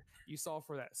 you saw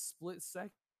for that split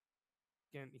second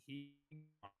he,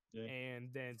 yeah.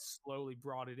 and then slowly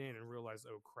brought it in and realized,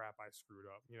 oh crap, I screwed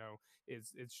up.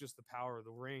 It's just the power of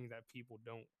the ring that people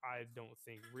I don't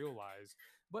think realize.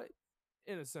 But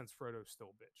in a sense, Frodo's still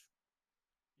a bitch.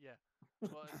 Yeah.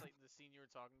 Well, it's like the scene you were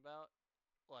talking about,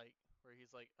 like where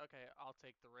he's like, "Okay, I'll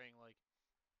take the ring." Like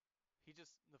he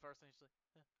just the first thing he's like,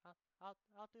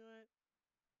 I'll do it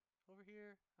over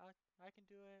here. I can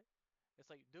do it." It's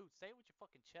like, dude, say it with your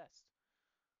fucking chest.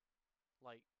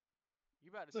 Like you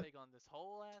about to take on this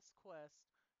whole ass quest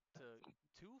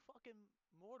to fucking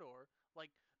Mordor, like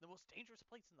the most dangerous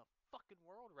place in the fucking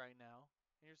world right now,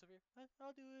 and you're just over here.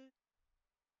 I'll do it.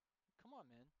 Come on,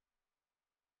 man.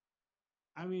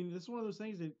 I mean, it's one of those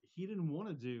things that he didn't want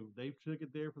to do. They took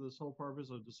it there for the sole purpose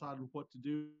of deciding what to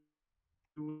do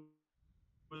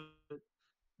with it,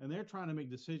 and they're trying to make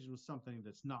decisions with something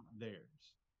that's not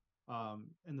theirs.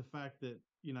 And the fact that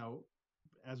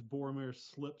as Boromir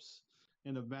slips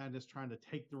into madness, trying to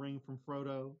take the ring from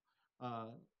Frodo,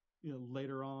 uh,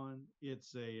 later on,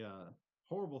 it's a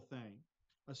horrible thing,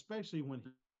 especially when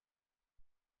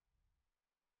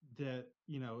that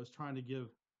is trying to give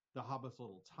the hobbits a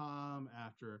little time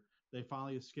after they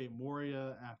finally escape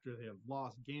Moria, after they have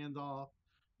lost Gandalf.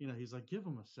 He's like, give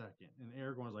them a second. And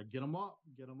Aragorn's like, get them up,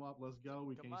 let's It's like, go.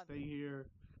 We come can't on. stay here.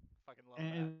 Fucking love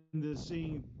that. And the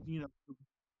seeing,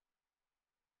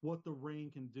 what the ring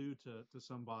can do to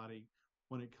somebody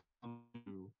when it comes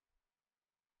to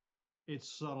its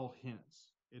subtle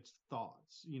hints, its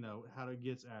thoughts, how it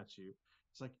gets at you.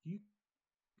 It's like you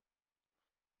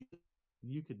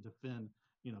could defend,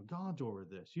 Gondor with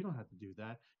this. You don't have to do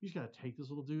that. You just got to take this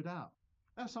little dude out.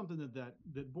 That's something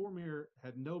that Boromir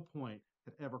had no point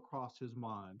had ever crossed his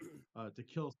mind to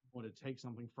kill someone, to take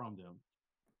something from them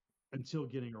until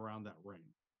getting around that ring.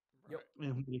 Yep. Right.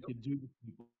 And what it could do to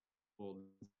people,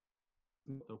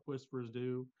 what the whispers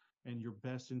do, and your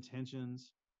best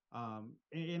intentions. I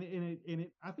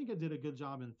think I did a good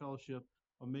job in Fellowship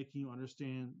of making you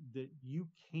understand that you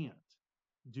can't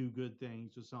do good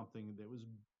things to something that was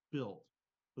built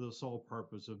for the sole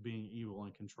purpose of being evil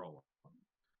and controlling.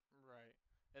 Right.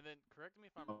 And then correct me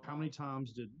if I'm How many wrong.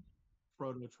 times did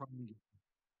Frodo try and get?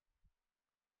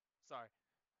 Sorry.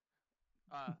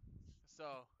 Uh,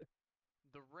 so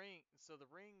the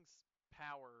ring's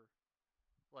power,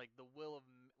 like the will of,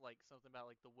 like something about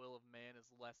like the will of man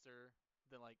is lesser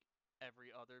than like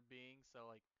every other being. So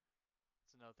like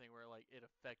it's another thing where like it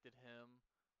affected him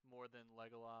more than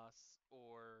Legolas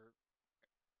or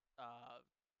uh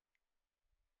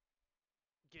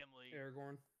Gimli,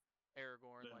 Aragorn.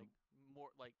 Aragorn, Yeah. like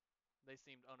more like they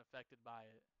seemed unaffected by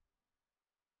it.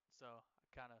 So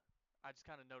I just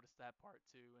kind of noticed that part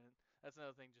too, and that's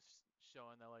another thing, just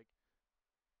showing that like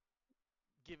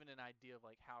giving an idea of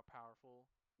like how powerful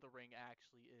the ring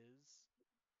actually is.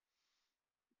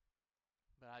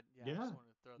 But I Yeah, just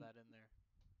wanted to throw that in there.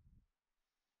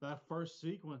 that first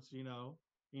sequence,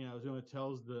 it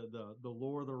tells the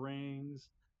Lord of the Rings,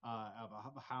 of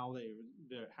how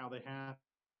they happen.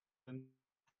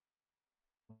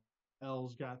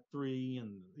 Elves got three,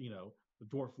 and the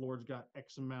dwarf lords got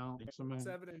X amount, 7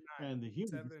 and 9. and the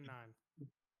humans, 7 and 9.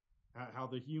 how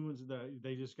the humans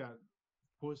they just got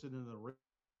twisted in the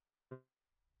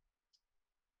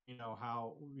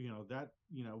how that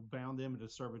bound them into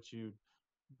servitude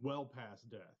well past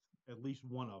death, at least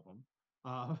one of them,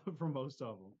 for most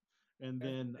of them. And Death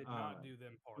then did not do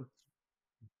them parts.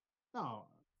 No,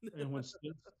 and when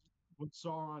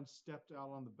Sauron stepped out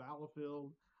on the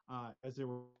battlefield as they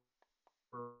were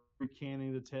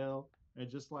recanting the tale, and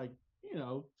just like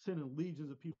sending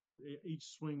legions of people each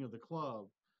swing of the club,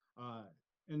 uh,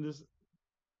 and this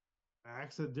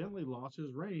accidentally lost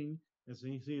his ring, and so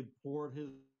he had poured his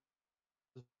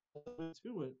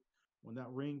to it. When that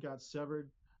ring got severed,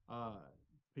 uh,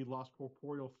 he lost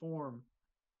corporeal form,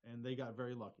 and they got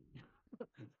very lucky.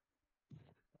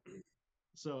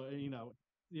 So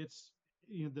it's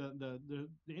the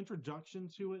introduction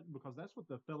to it, because that's what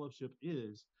the fellowship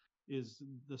is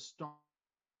the start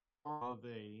of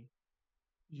a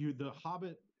you the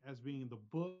Hobbit as being the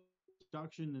book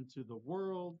introduction into the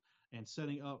world and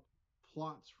setting up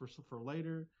plots for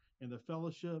later, and the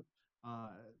fellowship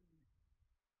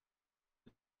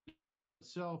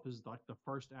itself is like the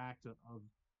first act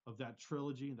of that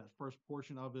trilogy, that first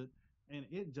portion of it, and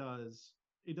it does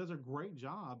a great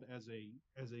job as a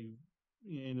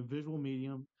in a visual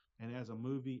medium, and as a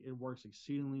movie it works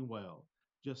exceedingly well.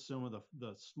 Just some of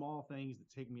the small things that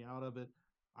take me out of it,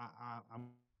 I'm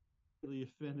really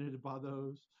offended by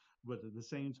those, but at the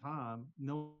same time,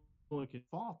 no one can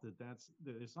fault that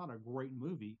it's not a great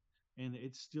movie, and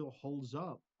it still holds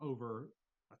up over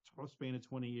a span of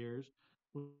 20 years.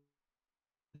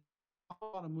 A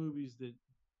lot of movies that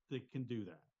can do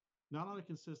that, not on a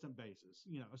consistent basis.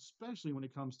 Especially when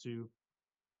it comes to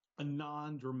a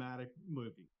non-dramatic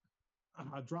movie.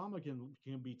 A drama can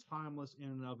be timeless in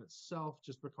and of itself,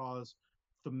 just because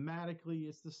thematically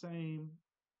it's the same.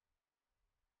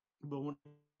 But when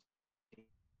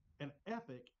an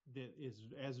epic that is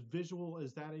as visual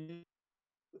as that is,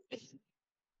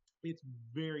 it's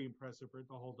very impressive for it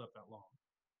to hold up that long.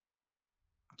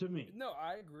 To me, No,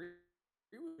 I agree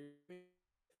with you. I mean,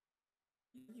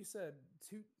 like you said,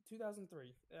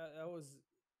 2003. That was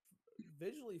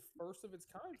visually first of its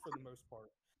kind for the most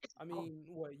part. I mean,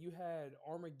 what you had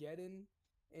Armageddon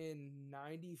in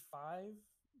 '95?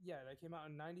 Yeah, that came out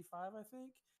in '95, I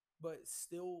think. But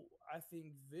still, I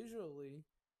think visually,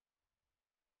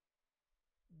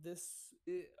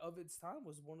 of its time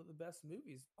was one of the best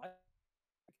movies.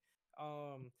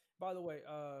 By the way,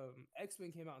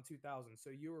 X-Men came out in 2000, so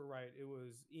you were right. It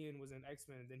was Ian was in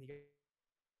X-Men, and then he got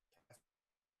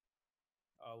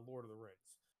Lord of the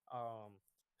Rings. Um,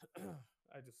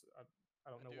 I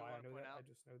don't I know do why I want to know point that. I out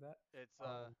just know that.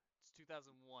 Um, it's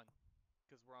 2001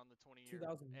 because we're on the 20-year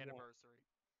 2001. anniversary.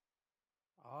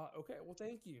 Okay. Well,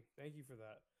 thank you for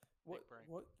that. Big brain.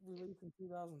 What released in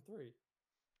 2003?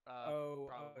 Oh,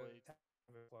 Probably Attack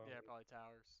of the yeah, Clones. probably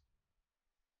Towers.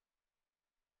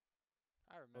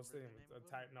 I I was remembered thinking the name of of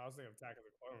them. Attack. No, I was thinking of Attack of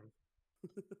the Clones.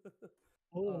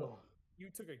 oh,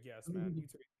 You took a guess, man. You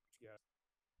took a huge guess.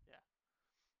 Yeah.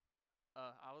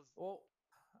 I was Well,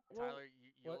 Tyler.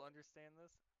 You'll what? understand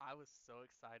this. I was so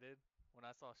excited when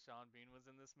I saw Sean Bean was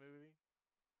in this movie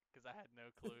because I had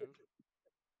no clue,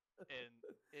 and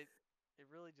it it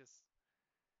really just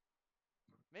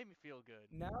made me feel good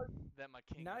Now, that my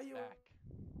king now was you back.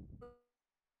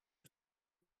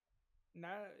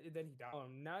 now then he died.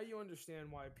 Now you understand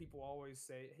why people always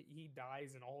say he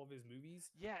dies in all of his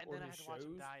movies Yeah, and or then I his had to watch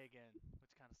him shows. die again,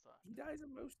 which kind of sucked. He dies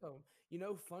in most of them.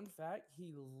 Fun fact: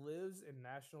 he lives in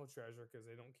National Treasure because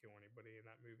they don't kill anybody in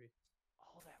that movie.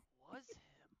 Oh, that was him.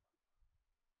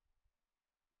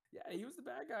 Yeah, he was the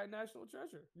bad guy in National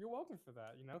Treasure. You're welcome for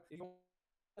that. If you don't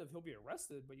live, he'll be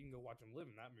arrested, but you can go watch him live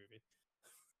in that movie.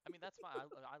 I mean, that's fine.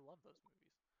 I love those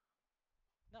movies.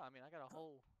 No, I mean, I got a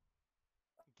whole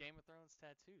Game of Thrones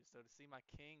tattoo, so to see my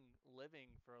king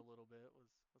living for a little bit was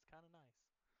kind of nice.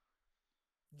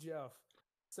 Jeff,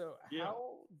 so yeah.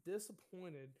 how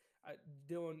disappointed?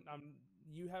 Dylan,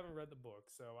 you haven't read the book,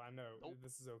 so I know Nope.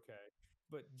 this is okay.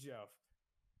 But Jeff,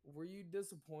 were you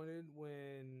disappointed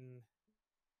when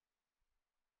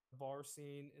the bar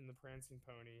scene in the Prancing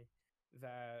Pony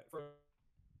that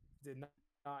did not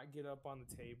get up on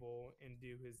the table and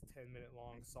do his 10-minute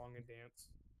long song and dance?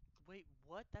 Wait,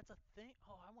 what? That's a thing?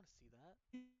 Oh, I want to see that.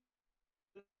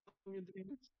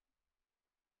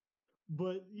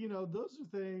 But those are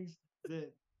things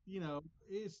that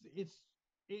it's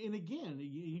and again,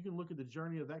 you can look at the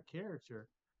journey of that character,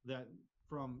 that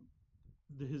from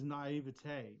his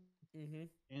naivete Mm-hmm.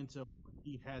 into what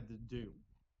he had to do,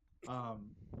 um,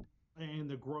 and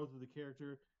the growth of the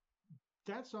character.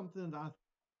 That's something that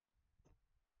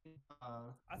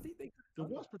I think they could that have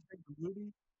done was that. portrayed in the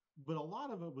movie, but a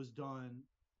lot of it was done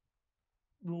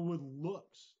with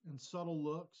looks and subtle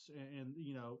looks, and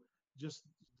just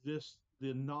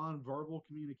the nonverbal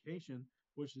communication,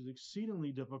 which is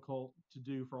exceedingly difficult to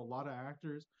do for a lot of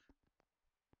actors.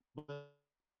 But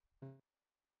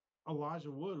Elijah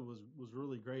Wood was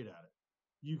really great at it.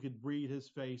 you could read his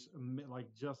face like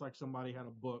just like somebody had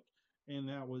a book, and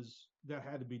that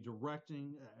had to be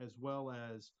directing as well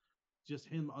as just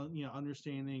him,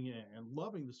 understanding and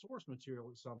loving the source material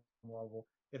at some level.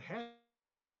 It had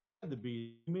to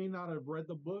be. He may not have read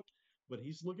the book, but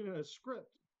he's looking at a script.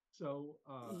 So,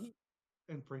 He,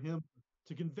 and for him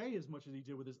to convey as much as he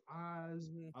did with his eyes,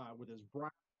 mhm. with his brow,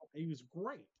 he was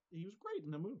great. He was great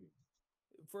in the movie.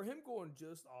 For him going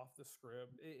just off the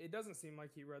script, it doesn't seem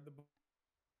like he read the book.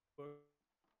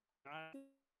 I think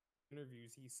in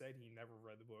interviews he said he never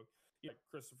read the book. Like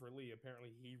Christopher Lee, apparently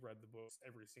he read the books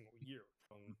every single year.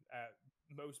 At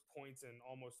most points in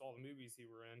almost all the movies he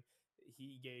were in,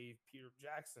 he gave Peter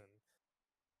Jackson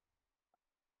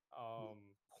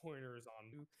pointers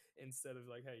on instead of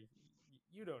like, hey,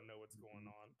 you don't know what's going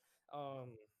on.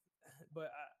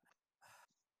 But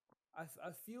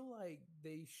I feel like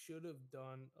they should have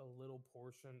done a little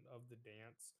portion of the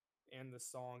dance and the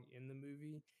song in the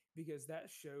movie because that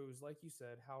shows, like you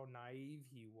said, how naive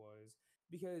he was.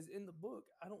 Because in the book,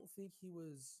 I don't think he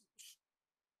was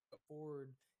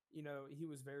forward. He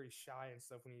was very shy and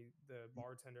stuff when the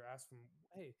bartender asked him,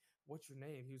 "Hey, what's your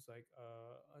name?" He was like,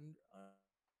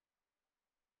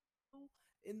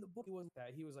 in the book, he wasn't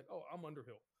that. He was like, "Oh, I'm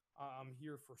Underhill. I'm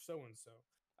here for so and so."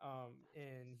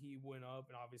 And he went up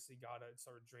and obviously got it,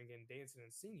 started drinking, dancing,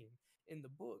 and singing. In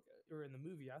the book or in the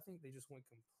movie, I think they just went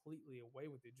completely away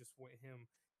with it. Just went him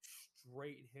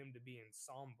to being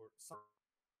somber. I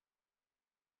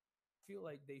feel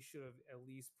like they should have at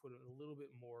least put a little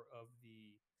bit more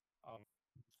um,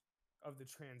 of the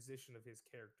transition of his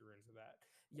character into that.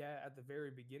 Yeah, at the very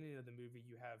beginning of the movie,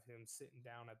 you have him sitting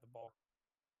down at the bar,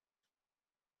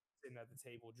 sitting at the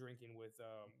table drinking with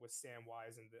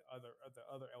Samwise and the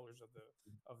other elders of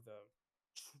the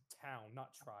town,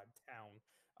 not tribe, town,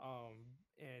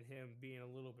 and him being a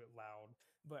little bit loud.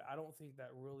 But I don't think that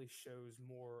really shows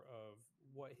more of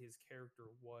what his character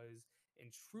was and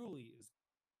truly is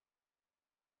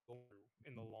going through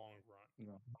in the long run.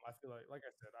 Yeah. I feel like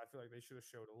I said, I feel like they should have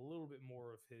showed a little bit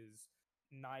more of his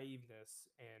naiveness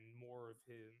and more of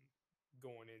him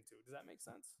going into it. Does that make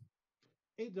sense?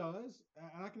 It does,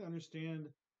 and I can understand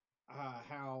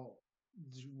how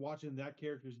watching that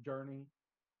character's journey,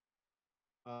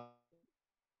 uh,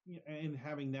 and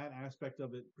having that aspect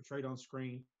of it portrayed on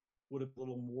screen would have been a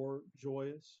little more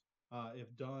joyous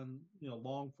if done,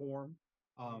 long form.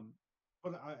 Mhm. Um,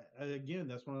 but again,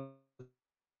 that's one of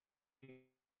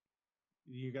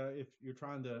you got if you're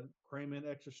trying to cram in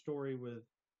extra story with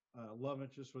love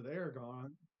interest with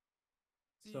Aragon.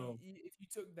 See, So if you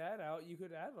took that out, you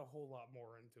could add a whole lot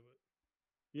more into it.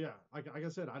 yeah, like I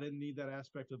said, I didn't need that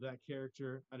aspect of that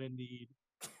character. I didn't need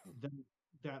that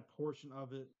that portion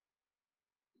of it.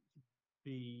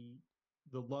 The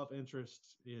the love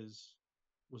interest is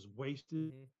was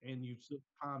wasted, Hmm. and you took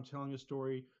time telling a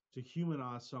story to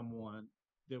humanize someone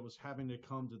that was having to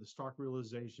come to the stark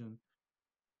realization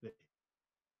that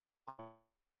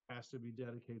has to be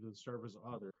dedicated to the service of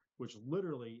others, which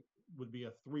literally would be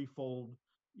a threefold,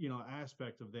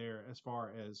 aspect of there as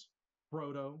far as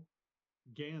Frodo,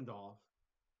 Gandalf,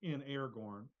 and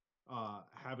Aragorn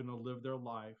having to live their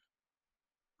life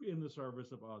in the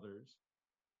service of others,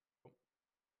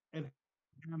 and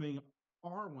having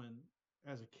Arwen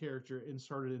as a character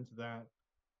inserted into that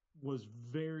was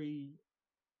very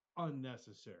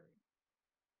unnecessary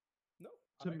No,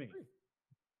 to I me. agree.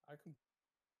 I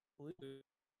completely.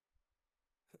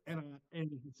 And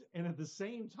at the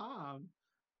same time,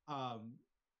 um,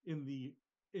 in the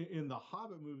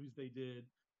Hobbit movies they did,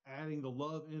 adding the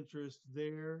love interest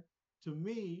there to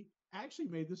me actually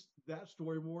made that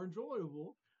story more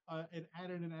enjoyable, and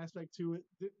added an aspect to it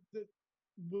that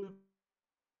would have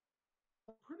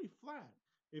been pretty flat.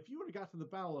 If you would have got to the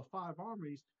Battle of Five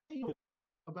Armies,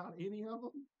 about any of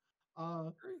them,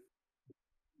 uh, Agree.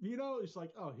 it's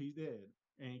like, oh, he's dead,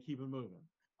 and keep it moving.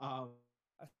 I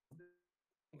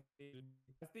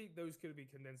I think those could be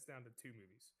condensed down to two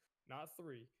movies, not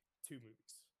three, two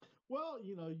movies. Well,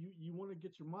 you want to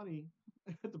get your money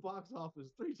at the box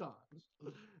office three times.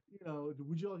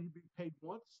 Would you like to be paid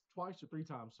once, twice, or three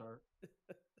times, sir?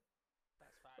 That's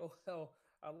Oh facts. hell,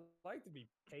 I like to be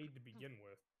paid to begin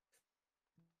with.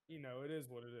 It is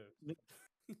what it is.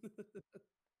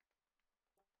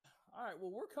 All right,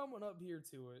 well, we're coming up here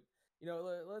to it.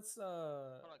 Let's.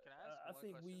 Hold on, can I ask I one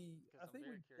think question? we. Because I I'm think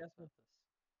very we curious definitely. about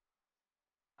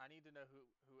this. I need to know who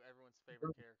everyone's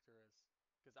favorite character is.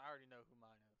 Because I already know who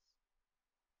mine is.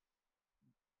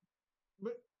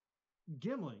 But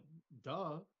Gimli,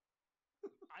 duh.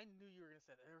 I knew you were gonna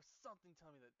say that. There was something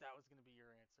telling me that that was gonna be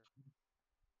your answer.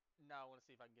 Now I want to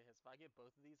see if I can get his. If I get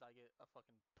both of these, I get a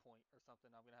fucking point or something.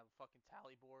 I'm gonna have a fucking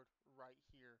tally board right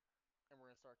here, and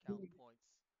we're gonna start counting points.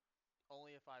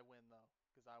 Only if I win though,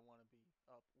 because I want to be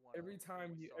up 1-0 when we Every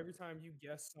start. time you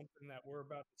guess something that we're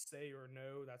about to say or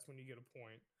know, that's when you get a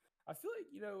point. I feel like,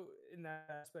 in that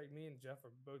aspect, me and Jeff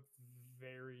are both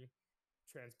very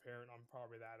transparent on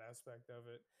probably that aspect of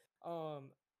it.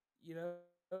 You know,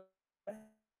 I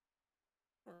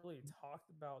haven't really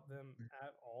talked about them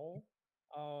at all.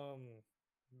 Um,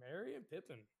 Mary and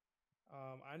Pippin.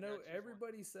 I You know gotta choose one.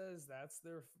 everybody says that's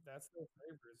their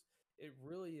favorites. It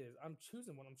really is. I'm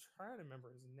choosing one. I'm trying to remember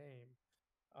his name.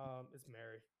 It's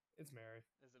Mary. It's Mary.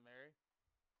 Is it Mary?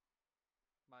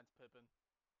 Mine's Pippin.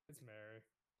 It's Mary.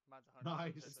 Mine's 100%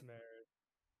 Nice. It's Pippin. Mary.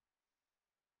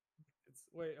 It's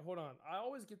wait, hold on. I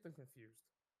always get them confused.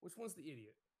 Which one's the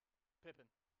idiot? Pippin.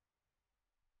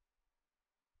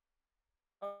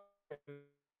 Oh,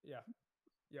 yeah.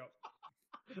 Yep.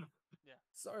 Yeah.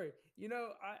 Sorry.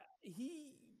 I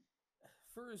he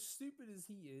for as stupid as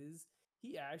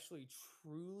he actually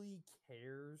truly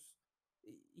cares.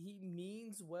 He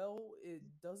means well. It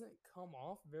doesn't come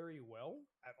off very well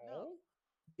at No. all.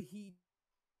 He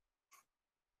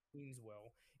means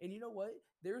well. And you know what?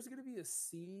 There's going to be a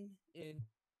scene in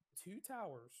Two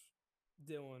Towers,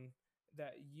 Dylan,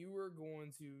 that you are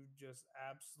going to just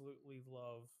absolutely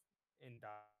love and die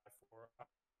for.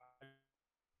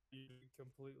 You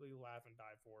completely laugh and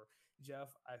die for.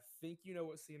 Jeff, I think you know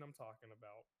what scene I'm talking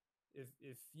about.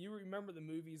 If you remember the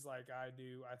movies like I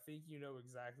do, I think you know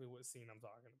exactly what scene I'm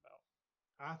talking about.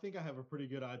 I think I have a pretty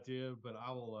good idea, but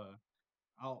I will.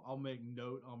 I'll make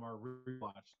note on my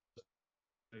rewatch.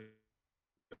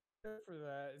 For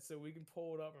that, so we can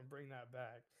pull it up and bring that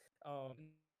back. No,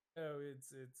 it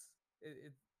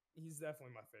he's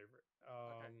definitely my favorite.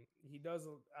 Okay. He does.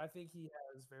 I think he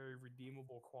has very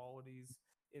redeemable qualities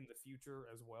in the future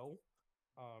as well.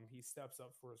 He steps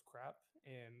up for his crap,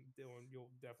 and Dylan, you'll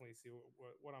definitely see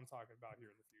what I'm talking about here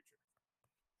in the future.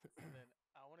 And then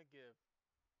I want to give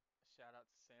a shout out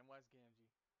to Samwise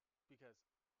Gamgee because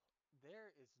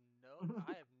there is no.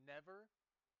 I have never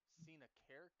seen a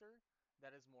character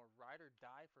that is more ride or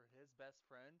die for his best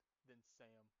friend than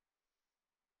Sam.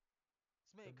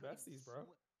 This The man besties, bro.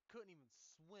 couldn't even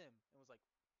swim, and was like,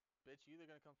 "Bitch, you either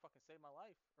gonna come fucking save my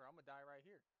life, or I'm gonna die right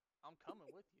here. I'm coming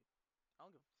with you. I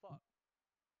don't give a fuck."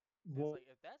 And it's Well, like,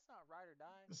 if that's not ride or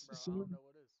die, bro, I so don't know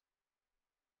what is.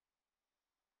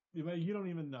 you don't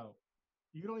even know.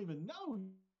 You don't even know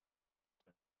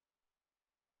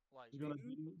Like, he's going to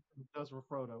Dude, do does for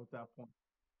Frodo at that point.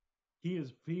 He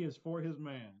is for his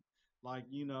man. Like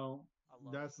I love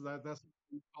it. that's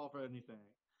all for anything.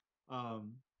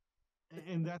 Um,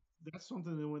 and that's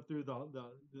something that went through the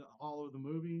all of the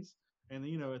movies. And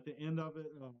at the end of it,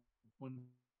 when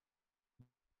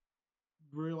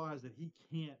realized that he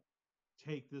can't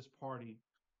take this party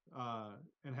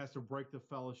and has to break the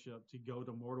fellowship to go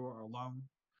to Mordor alone.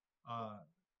 Uh,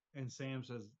 and Sam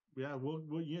says, "Yeah,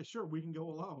 yeah, sure, we can go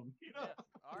alone." Yeah.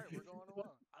 All right, we're going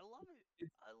along. I love it.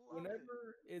 it's I love it.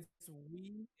 whenever it's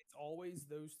always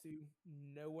those two,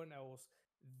 no one else.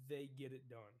 They get it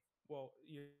done. Well,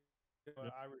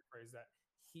 I rephrase that.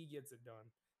 He gets it done,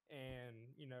 and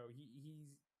he's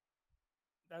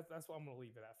that's what I'm gonna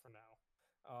leave it at for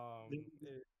now.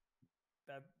 It,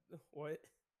 that what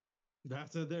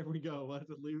That's it. There we go. Let's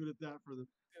leave it at that to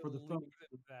for the leave film.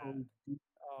 it at that.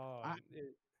 I,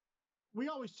 It, we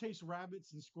always chase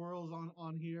rabbits and squirrels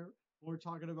on here when we're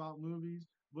talking about movies,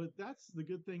 but that's the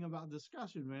good thing about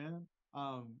discussion, man.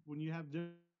 When you have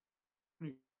different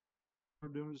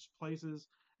places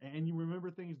and you remember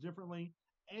things differently,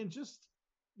 and just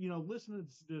listening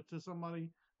to somebody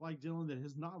like Dylan that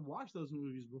has not watched those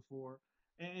movies before,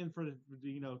 and for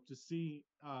to see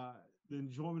the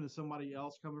enjoyment of somebody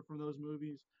else coming from those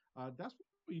movies. That's why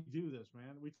we do this,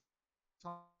 man. We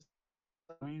talk,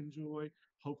 we enjoy.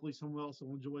 Hopefully, someone else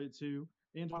will enjoy it too.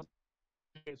 And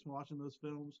watching those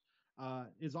films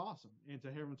is awesome, and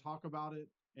to hear them talk about it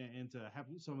and to have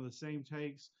some of the same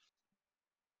takes,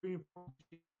 and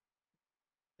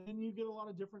you get a lot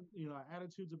of different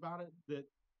attitudes about it that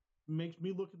makes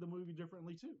me look at the movie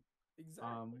differently too.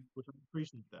 exactly. Which I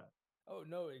appreciate that. Oh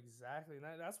no, exactly. And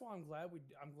that's why I'm glad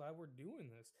we're doing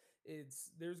this.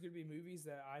 There's gonna be movies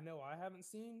that I know I haven't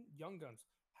seen. Young Guns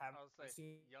haven't I would say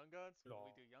seen Young Guns. it When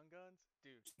we do all. Young Guns,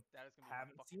 dude, that is gonna be my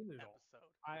Haven't fucking seen it all.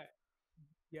 episode. I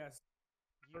yes,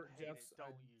 You hate Jeff's. it, I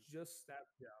don't you? just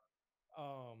snapped out.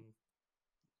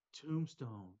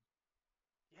 Tombstone.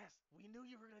 Yes, we knew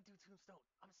you were gonna do Tombstone.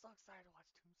 I'm so excited to watch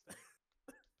Tombstone.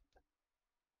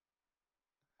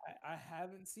 I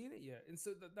haven't seen it yet, and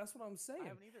so that's what I'm I saying.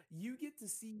 haven't either. You get to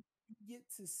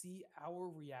see our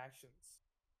reactions.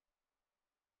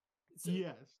 So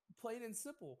Yes. plain and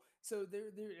simple. So there,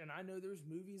 and I know there's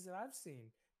movies that I've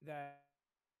seen that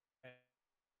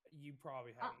you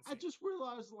probably haven't I seen. just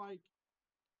realized like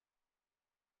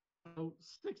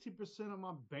 60% of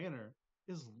my banner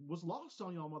is was lost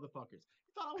on y'all motherfuckers.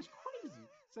 You thought I was crazy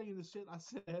saying the shit I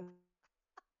said.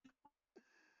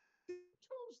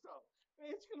 Tombstone.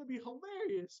 It's going to be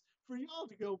hilarious for y'all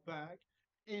to go back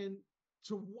and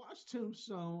to watch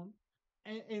Tombstone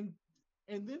and and,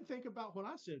 and then think about what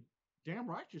I said. Damn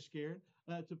right you're scared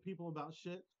to people about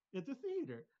shit at the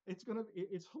theater. It's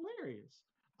hilarious.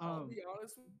 I'll Um, be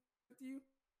honest with you.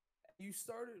 You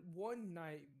started one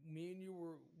night. Me and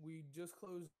you we just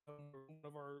closed one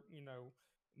of our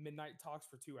midnight talks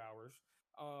for 2 hours.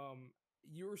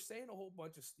 You were saying a whole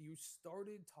bunch of. You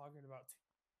started talking about,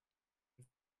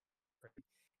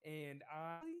 and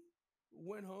I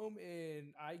went home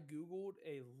and I googled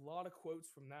a lot of quotes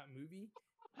from that movie.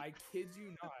 I kid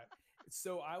you not.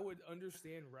 So I would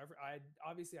understand I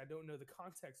obviously I don't know the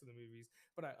context of the movies,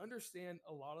 but I understand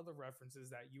a lot of the references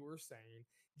that you were saying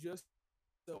just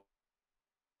so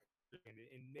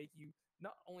and make you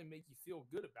not only make you feel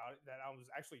good about it that I was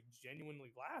actually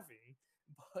genuinely laughing,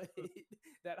 but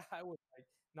that I was like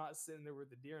not sitting there with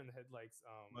the deer in the headlights.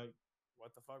 like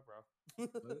What the fuck, bro?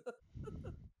 what?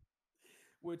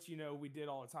 Which we did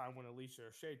all the time when Alicia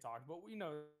or Shay talked, but we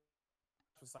know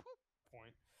that's beside the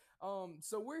point.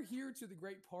 So we're here to the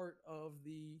great part of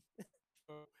the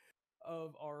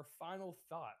of our final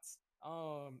thoughts.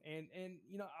 And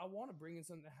I want to bring in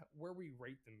something where we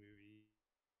rate the movie.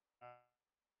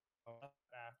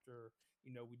 After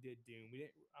we did Doom, we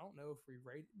didn't. I don't know if we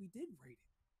rated. We did rate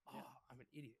it. Yeah. Oh, I'm an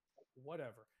idiot.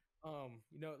 Whatever.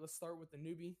 Let's start with the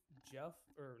newbie, Jeff,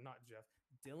 or not Jeff,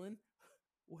 Dylan.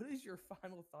 What is your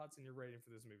final thoughts and your rating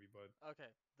for this movie, bud? Okay.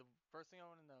 The first thing I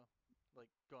want to know, like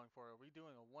going forward, are we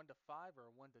doing a 1 to 5 or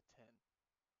a 1 to 10?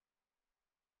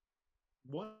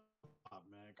 What?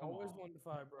 Man, come Always on. 1 to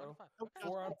 5, One to bro. five. Okay.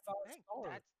 Four out Hey, of five hey,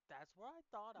 stars. that's where I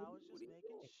thought. I was What just are you making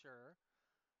doing? sure.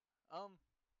 Um.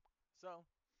 So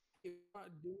You're not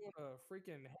doing a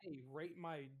freaking rate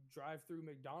my drive-through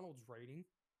McDonald's rating.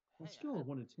 On a hey, I scale of haven't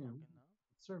 1 to 10, broken up.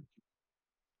 sir,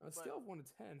 On a But scale of 1 to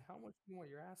 10, how much do you want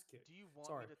your ass do kicked? you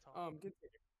want me Sorry. to talk? Continue.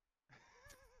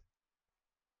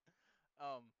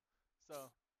 um.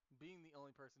 So being the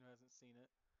only person who hasn't seen it,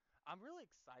 I'm really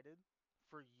excited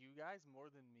for you guys more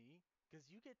than me because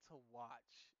you get to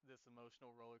watch this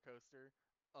emotional roller coaster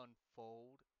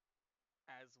unfold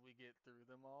as we get through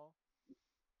them all.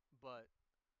 But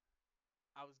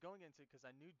I was going into because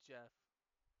I knew Jeff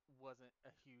wasn't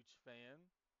a huge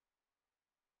fan,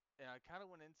 and I kind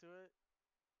of went into it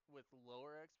with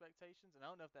lower expectations, and I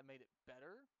don't know if that made it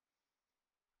better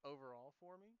overall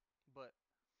for me, but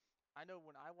I know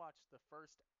when I watched the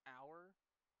first hour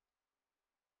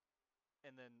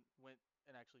and then went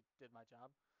and actually did my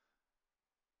job,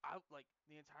 I like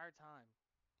the entire time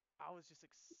I was just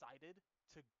excited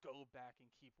to go back and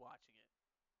keep watching it.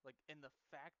 Like, and the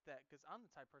fact that, because I'm the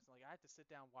type of person, like, I have to sit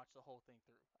down and watch the whole thing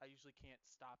through. I usually can't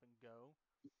stop and go.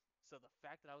 So the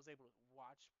fact that I was able to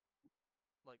watch,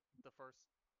 like, the first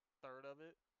third of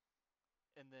it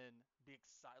and then be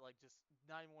excited, like, just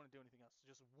not even want to do anything else,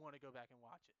 just want to go back and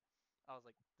watch it. I was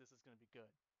like, this is going to be good.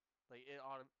 Like, it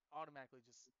automatically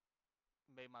just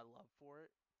made my love for it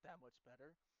that much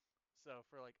better. So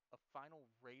for like a final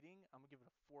rating, I'm gonna give it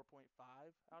a 4.5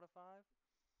 out of 5,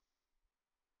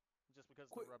 just because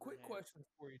of the rubber Quick hand. question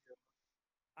for you, Joe.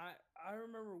 I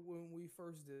remember when we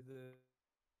first did the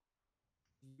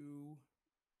you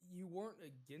you weren't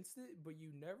against it, but you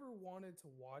never wanted to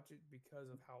watch it because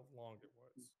of how long it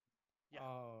was. Yeah.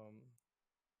 Um,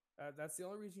 that's the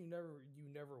only reason you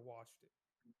never watched it.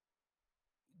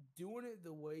 Doing it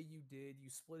the way you did, you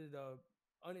split it up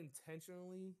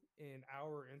unintentionally in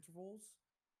hour intervals.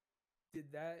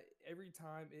 Did that every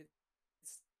time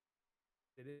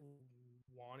did it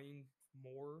wanting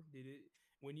more? Did it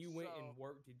when you went and So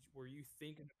worked? Were you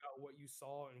thinking about what you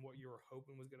saw and what you were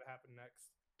hoping was going to happen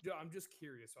next? Yeah, I'm just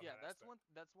curious on yeah, that that's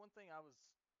aspect. one thing I was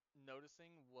noticing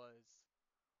was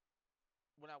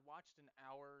when I watched an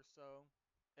hour or so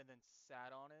and then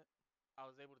sat on it, I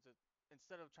was able to,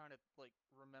 instead of trying to like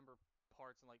remember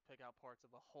parts and like pick out parts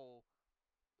of a whole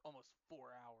almost 4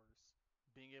 hours,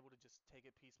 being able to just take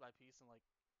it piece by piece and like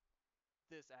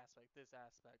this aspect, this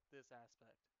aspect, this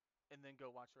aspect, and then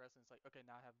go watch the rest. And it's like, okay,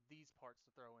 now I have these parts to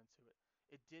throw into it.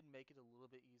 It did make it a little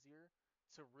bit easier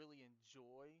to really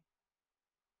enjoy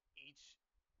each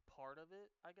part of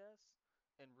it, I guess,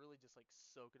 and really just like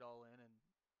soak it all in and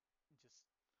just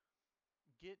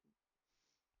get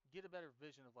get a better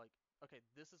vision of like, okay,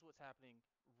 this is what's happening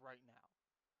right now,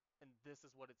 and this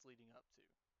is what it's leading up to.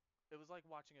 It was like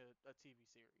watching a TV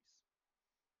series.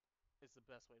 Is the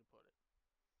best way to put it.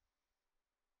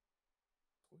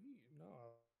 Sweet. No,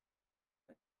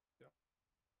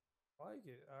 I like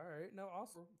it. All right. No,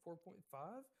 also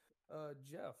 4.5.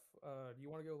 Jeff, do you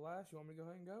want to go last? You want me to go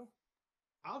ahead and go?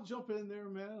 I'll jump in there,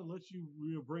 man, and let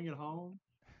you bring it home.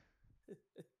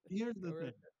 Here's Go the right.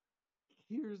 thing.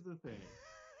 Here's the thing.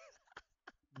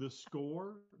 The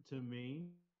score to me,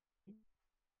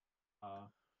 uh,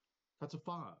 that's a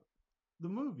five. The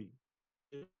movie,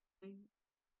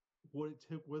 what it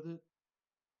took with it,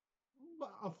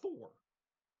 a four.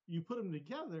 You put them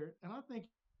together, and I think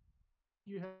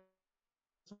you have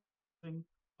something,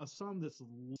 a sum that's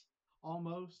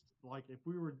almost like if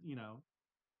we were,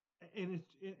 and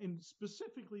it's and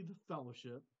specifically the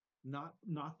Fellowship, not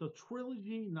the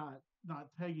trilogy, not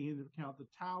taking into account the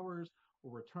Towers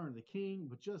or Return of the King,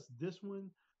 but just this one.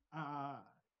 Uh,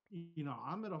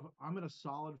 I'm at a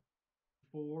solid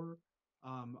four.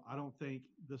 I don't think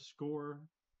the score,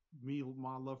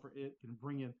 my love for it, can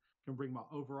bring my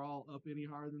overall up any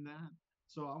higher than that.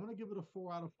 So I'm gonna give it a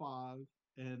 4 out of 5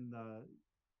 and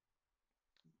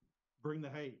bring the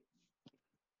hate.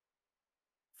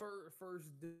 First,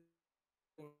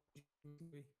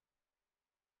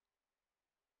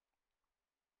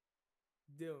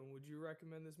 Dylan, would you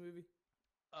recommend this movie?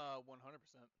 100%.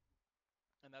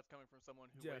 And that's coming from someone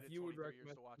who Jeff, waited you would 23 years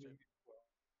recommend to this watch it. movie as well.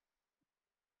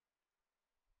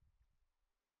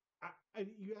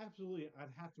 You absolutely,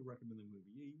 I'd have to recommend the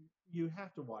movie. You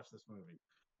have to watch this movie.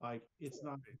 Like it's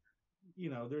not,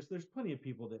 there's plenty of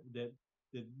people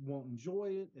that won't enjoy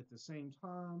it. At the same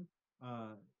time,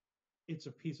 uh, it's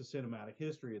a piece of cinematic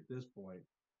history at this point,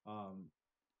 um,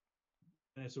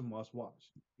 and it's a must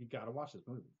watch. You got to watch this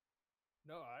movie.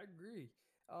 No, I agree.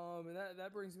 And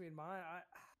that brings me in mind. I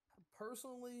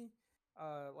personally,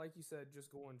 like you said,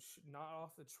 just going not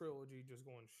off the trilogy, just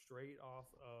going straight off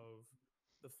of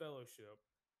the Fellowship.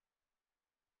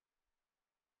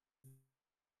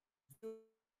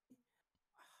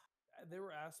 There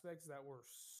were aspects that were,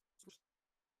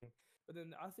 but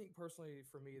then I think personally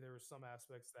for me, there were some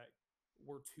aspects that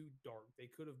were too dark. They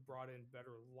could have brought in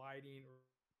better lighting or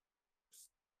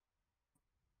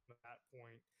at that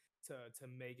point to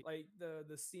make it like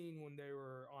the scene when they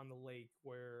were on the lake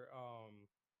where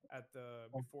at the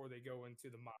before they go into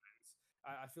the mines.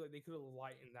 I feel like they could have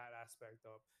lightened that aspect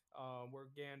up. Where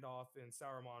Gandalf and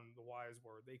Saruman the Wise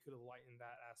were, they could have lightened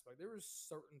that aspect. There were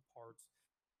certain parts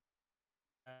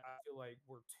I feel like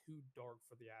were too dark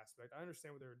for the aspect. I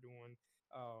understand what they were doing.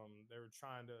 They were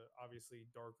trying to obviously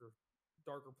darker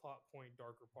plot point,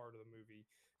 darker part of the movie,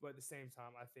 but at the same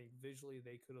time, I think visually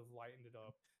they could have lightened it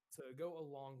up to go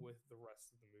along with the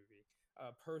rest of the movie.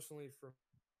 Personally, for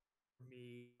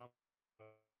me,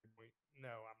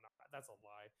 no, I'm not. That's a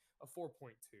lie. A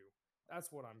 4.2.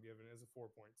 That's what I'm giving is a 4.2.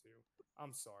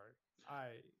 I'm sorry.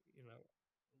 I, you know,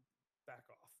 back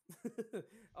off.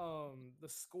 The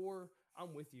score,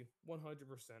 I'm with you 100%.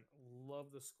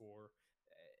 Love the score,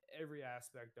 every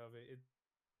aspect of it. It's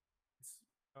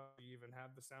you even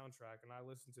have the soundtrack, and I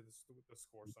listen to the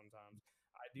score sometimes.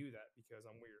 I do that because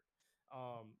I'm weird.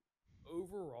 Um,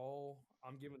 Overall,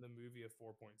 I'm giving the movie a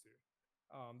 4.2.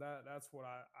 That's what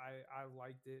I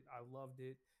liked it. I loved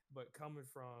it. But coming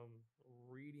from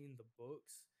reading the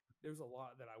books, there's a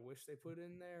lot that I wish they put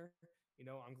in there.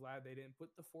 I'm glad they didn't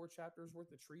put the 4 chapters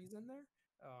worth of trees in there.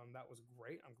 That was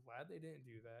great. I'm glad they didn't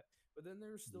do that. But then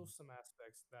there's still some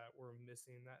aspects that were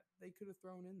missing that they could have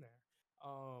thrown in there.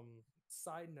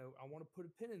 Side note, I want to put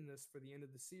a pin in this for the end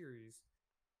of the series.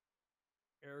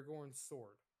 Aragorn's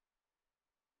sword.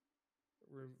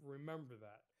 Remember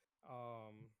that.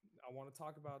 I want to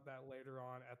talk about that later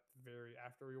on at the very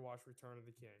after we watch Return of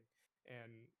the King.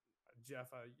 And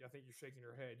Jeff, I think you're shaking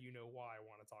your head. You know why I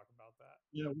want to talk about that.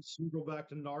 Yeah, we'll go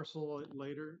back to Narsil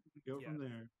later. Go Yes, from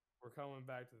there. we're coming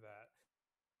back to that.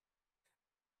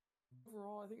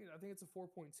 Overall, I think it's a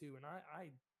 4.2, and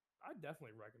I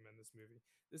definitely recommend this movie.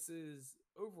 This is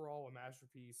overall a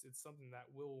masterpiece. It's something that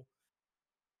will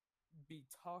be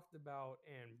talked about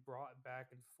and brought back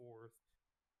and forth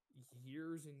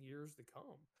years and years to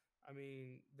come. I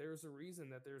mean, there's a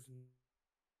reason that there's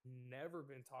never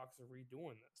been talks of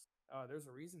redoing this. There's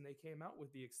a reason they came out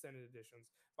with the extended editions.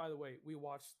 By the way, we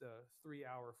watched the 3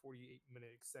 hour,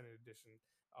 48-minute extended edition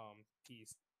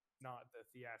piece, not the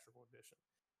theatrical edition.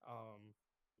 Um,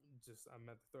 just I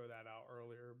meant to throw that out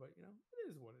earlier, but it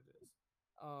is what it is.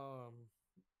 Um,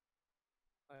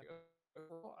 like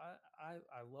overall,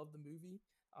 I love the movie.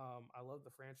 I love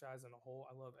the franchise in a whole.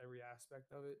 I love every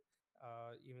aspect of it.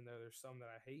 even though there's some that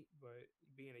I hate. But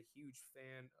being a huge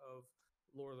fan of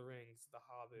Lord of the Rings, The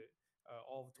Hobbit,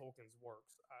 all of Tolkien's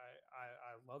works,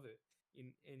 I love it.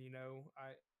 And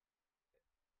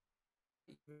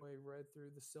I read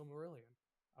through the Silmarillion,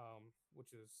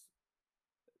 which is,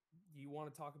 you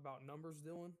want to talk about numbers,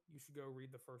 Dylan? You should go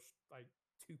read the first like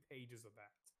 2 pages of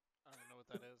that. I don't even know what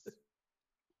that is.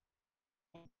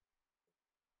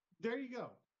 There you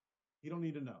go. You don't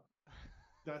need to know.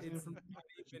 That's It's information not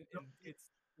that you even, don't and need it's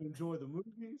to enjoy the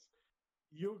movies.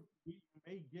 You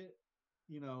may get,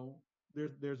 you know,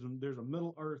 there's a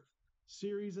Middle Earth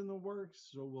series in the works,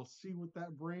 so we'll see what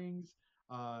that brings.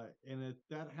 And if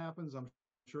that happens, I'm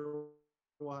sure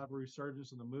we'll have a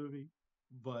resurgence in the movie.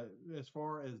 But as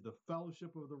far as the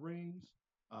Fellowship of the Rings,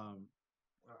 um,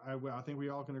 I think we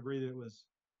all can agree that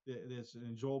it's an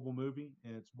enjoyable movie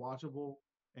and it's watchable.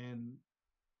 And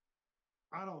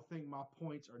I don't think my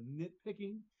points are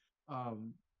nitpicking,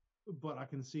 um, but I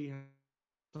can see how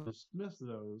to dismiss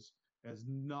those as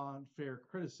non-fair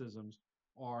criticisms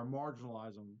or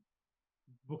marginalize them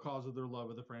because of their love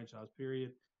of the franchise.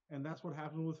 Period, and that's what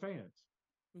happens with fans.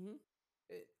 hmm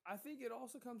I think it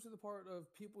also comes to the part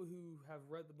of people who have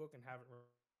read the book and haven't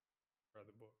read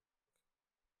the book.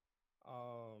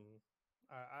 Um,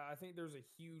 I think there's a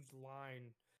huge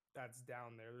line that's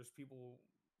down there. There's people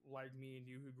like me and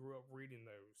you who grew up reading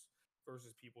those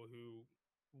versus people who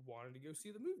wanted to go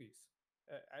see the movies.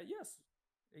 Yes,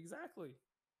 exactly.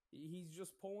 He's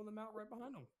just pulling them out right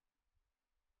behind him.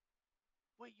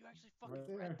 Wait, you actually Right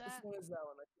fucking read there. Which that? one is that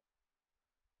one?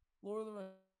 Lord of the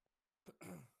Rings.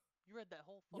 You read that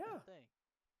whole fucking Yeah, thing.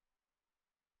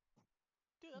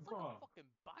 Dude, that's like a Bruh, fucking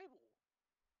Bible.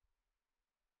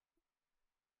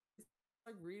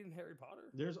 like reading Harry Potter.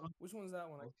 there's Which one's that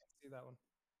one? I can't see that one.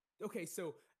 Okay,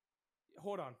 so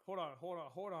hold on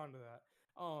to that.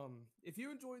 If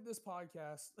you enjoyed this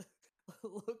podcast,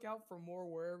 look out for more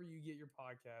wherever you get your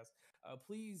podcast.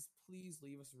 Please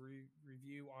leave us a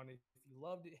review on it if you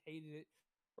loved it, hated it,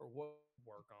 or what you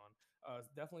work on.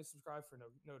 Definitely subscribe for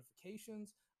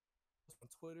notifications. On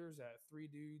Twitter's at 3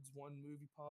 Dudes 1 Movie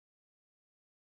Pod.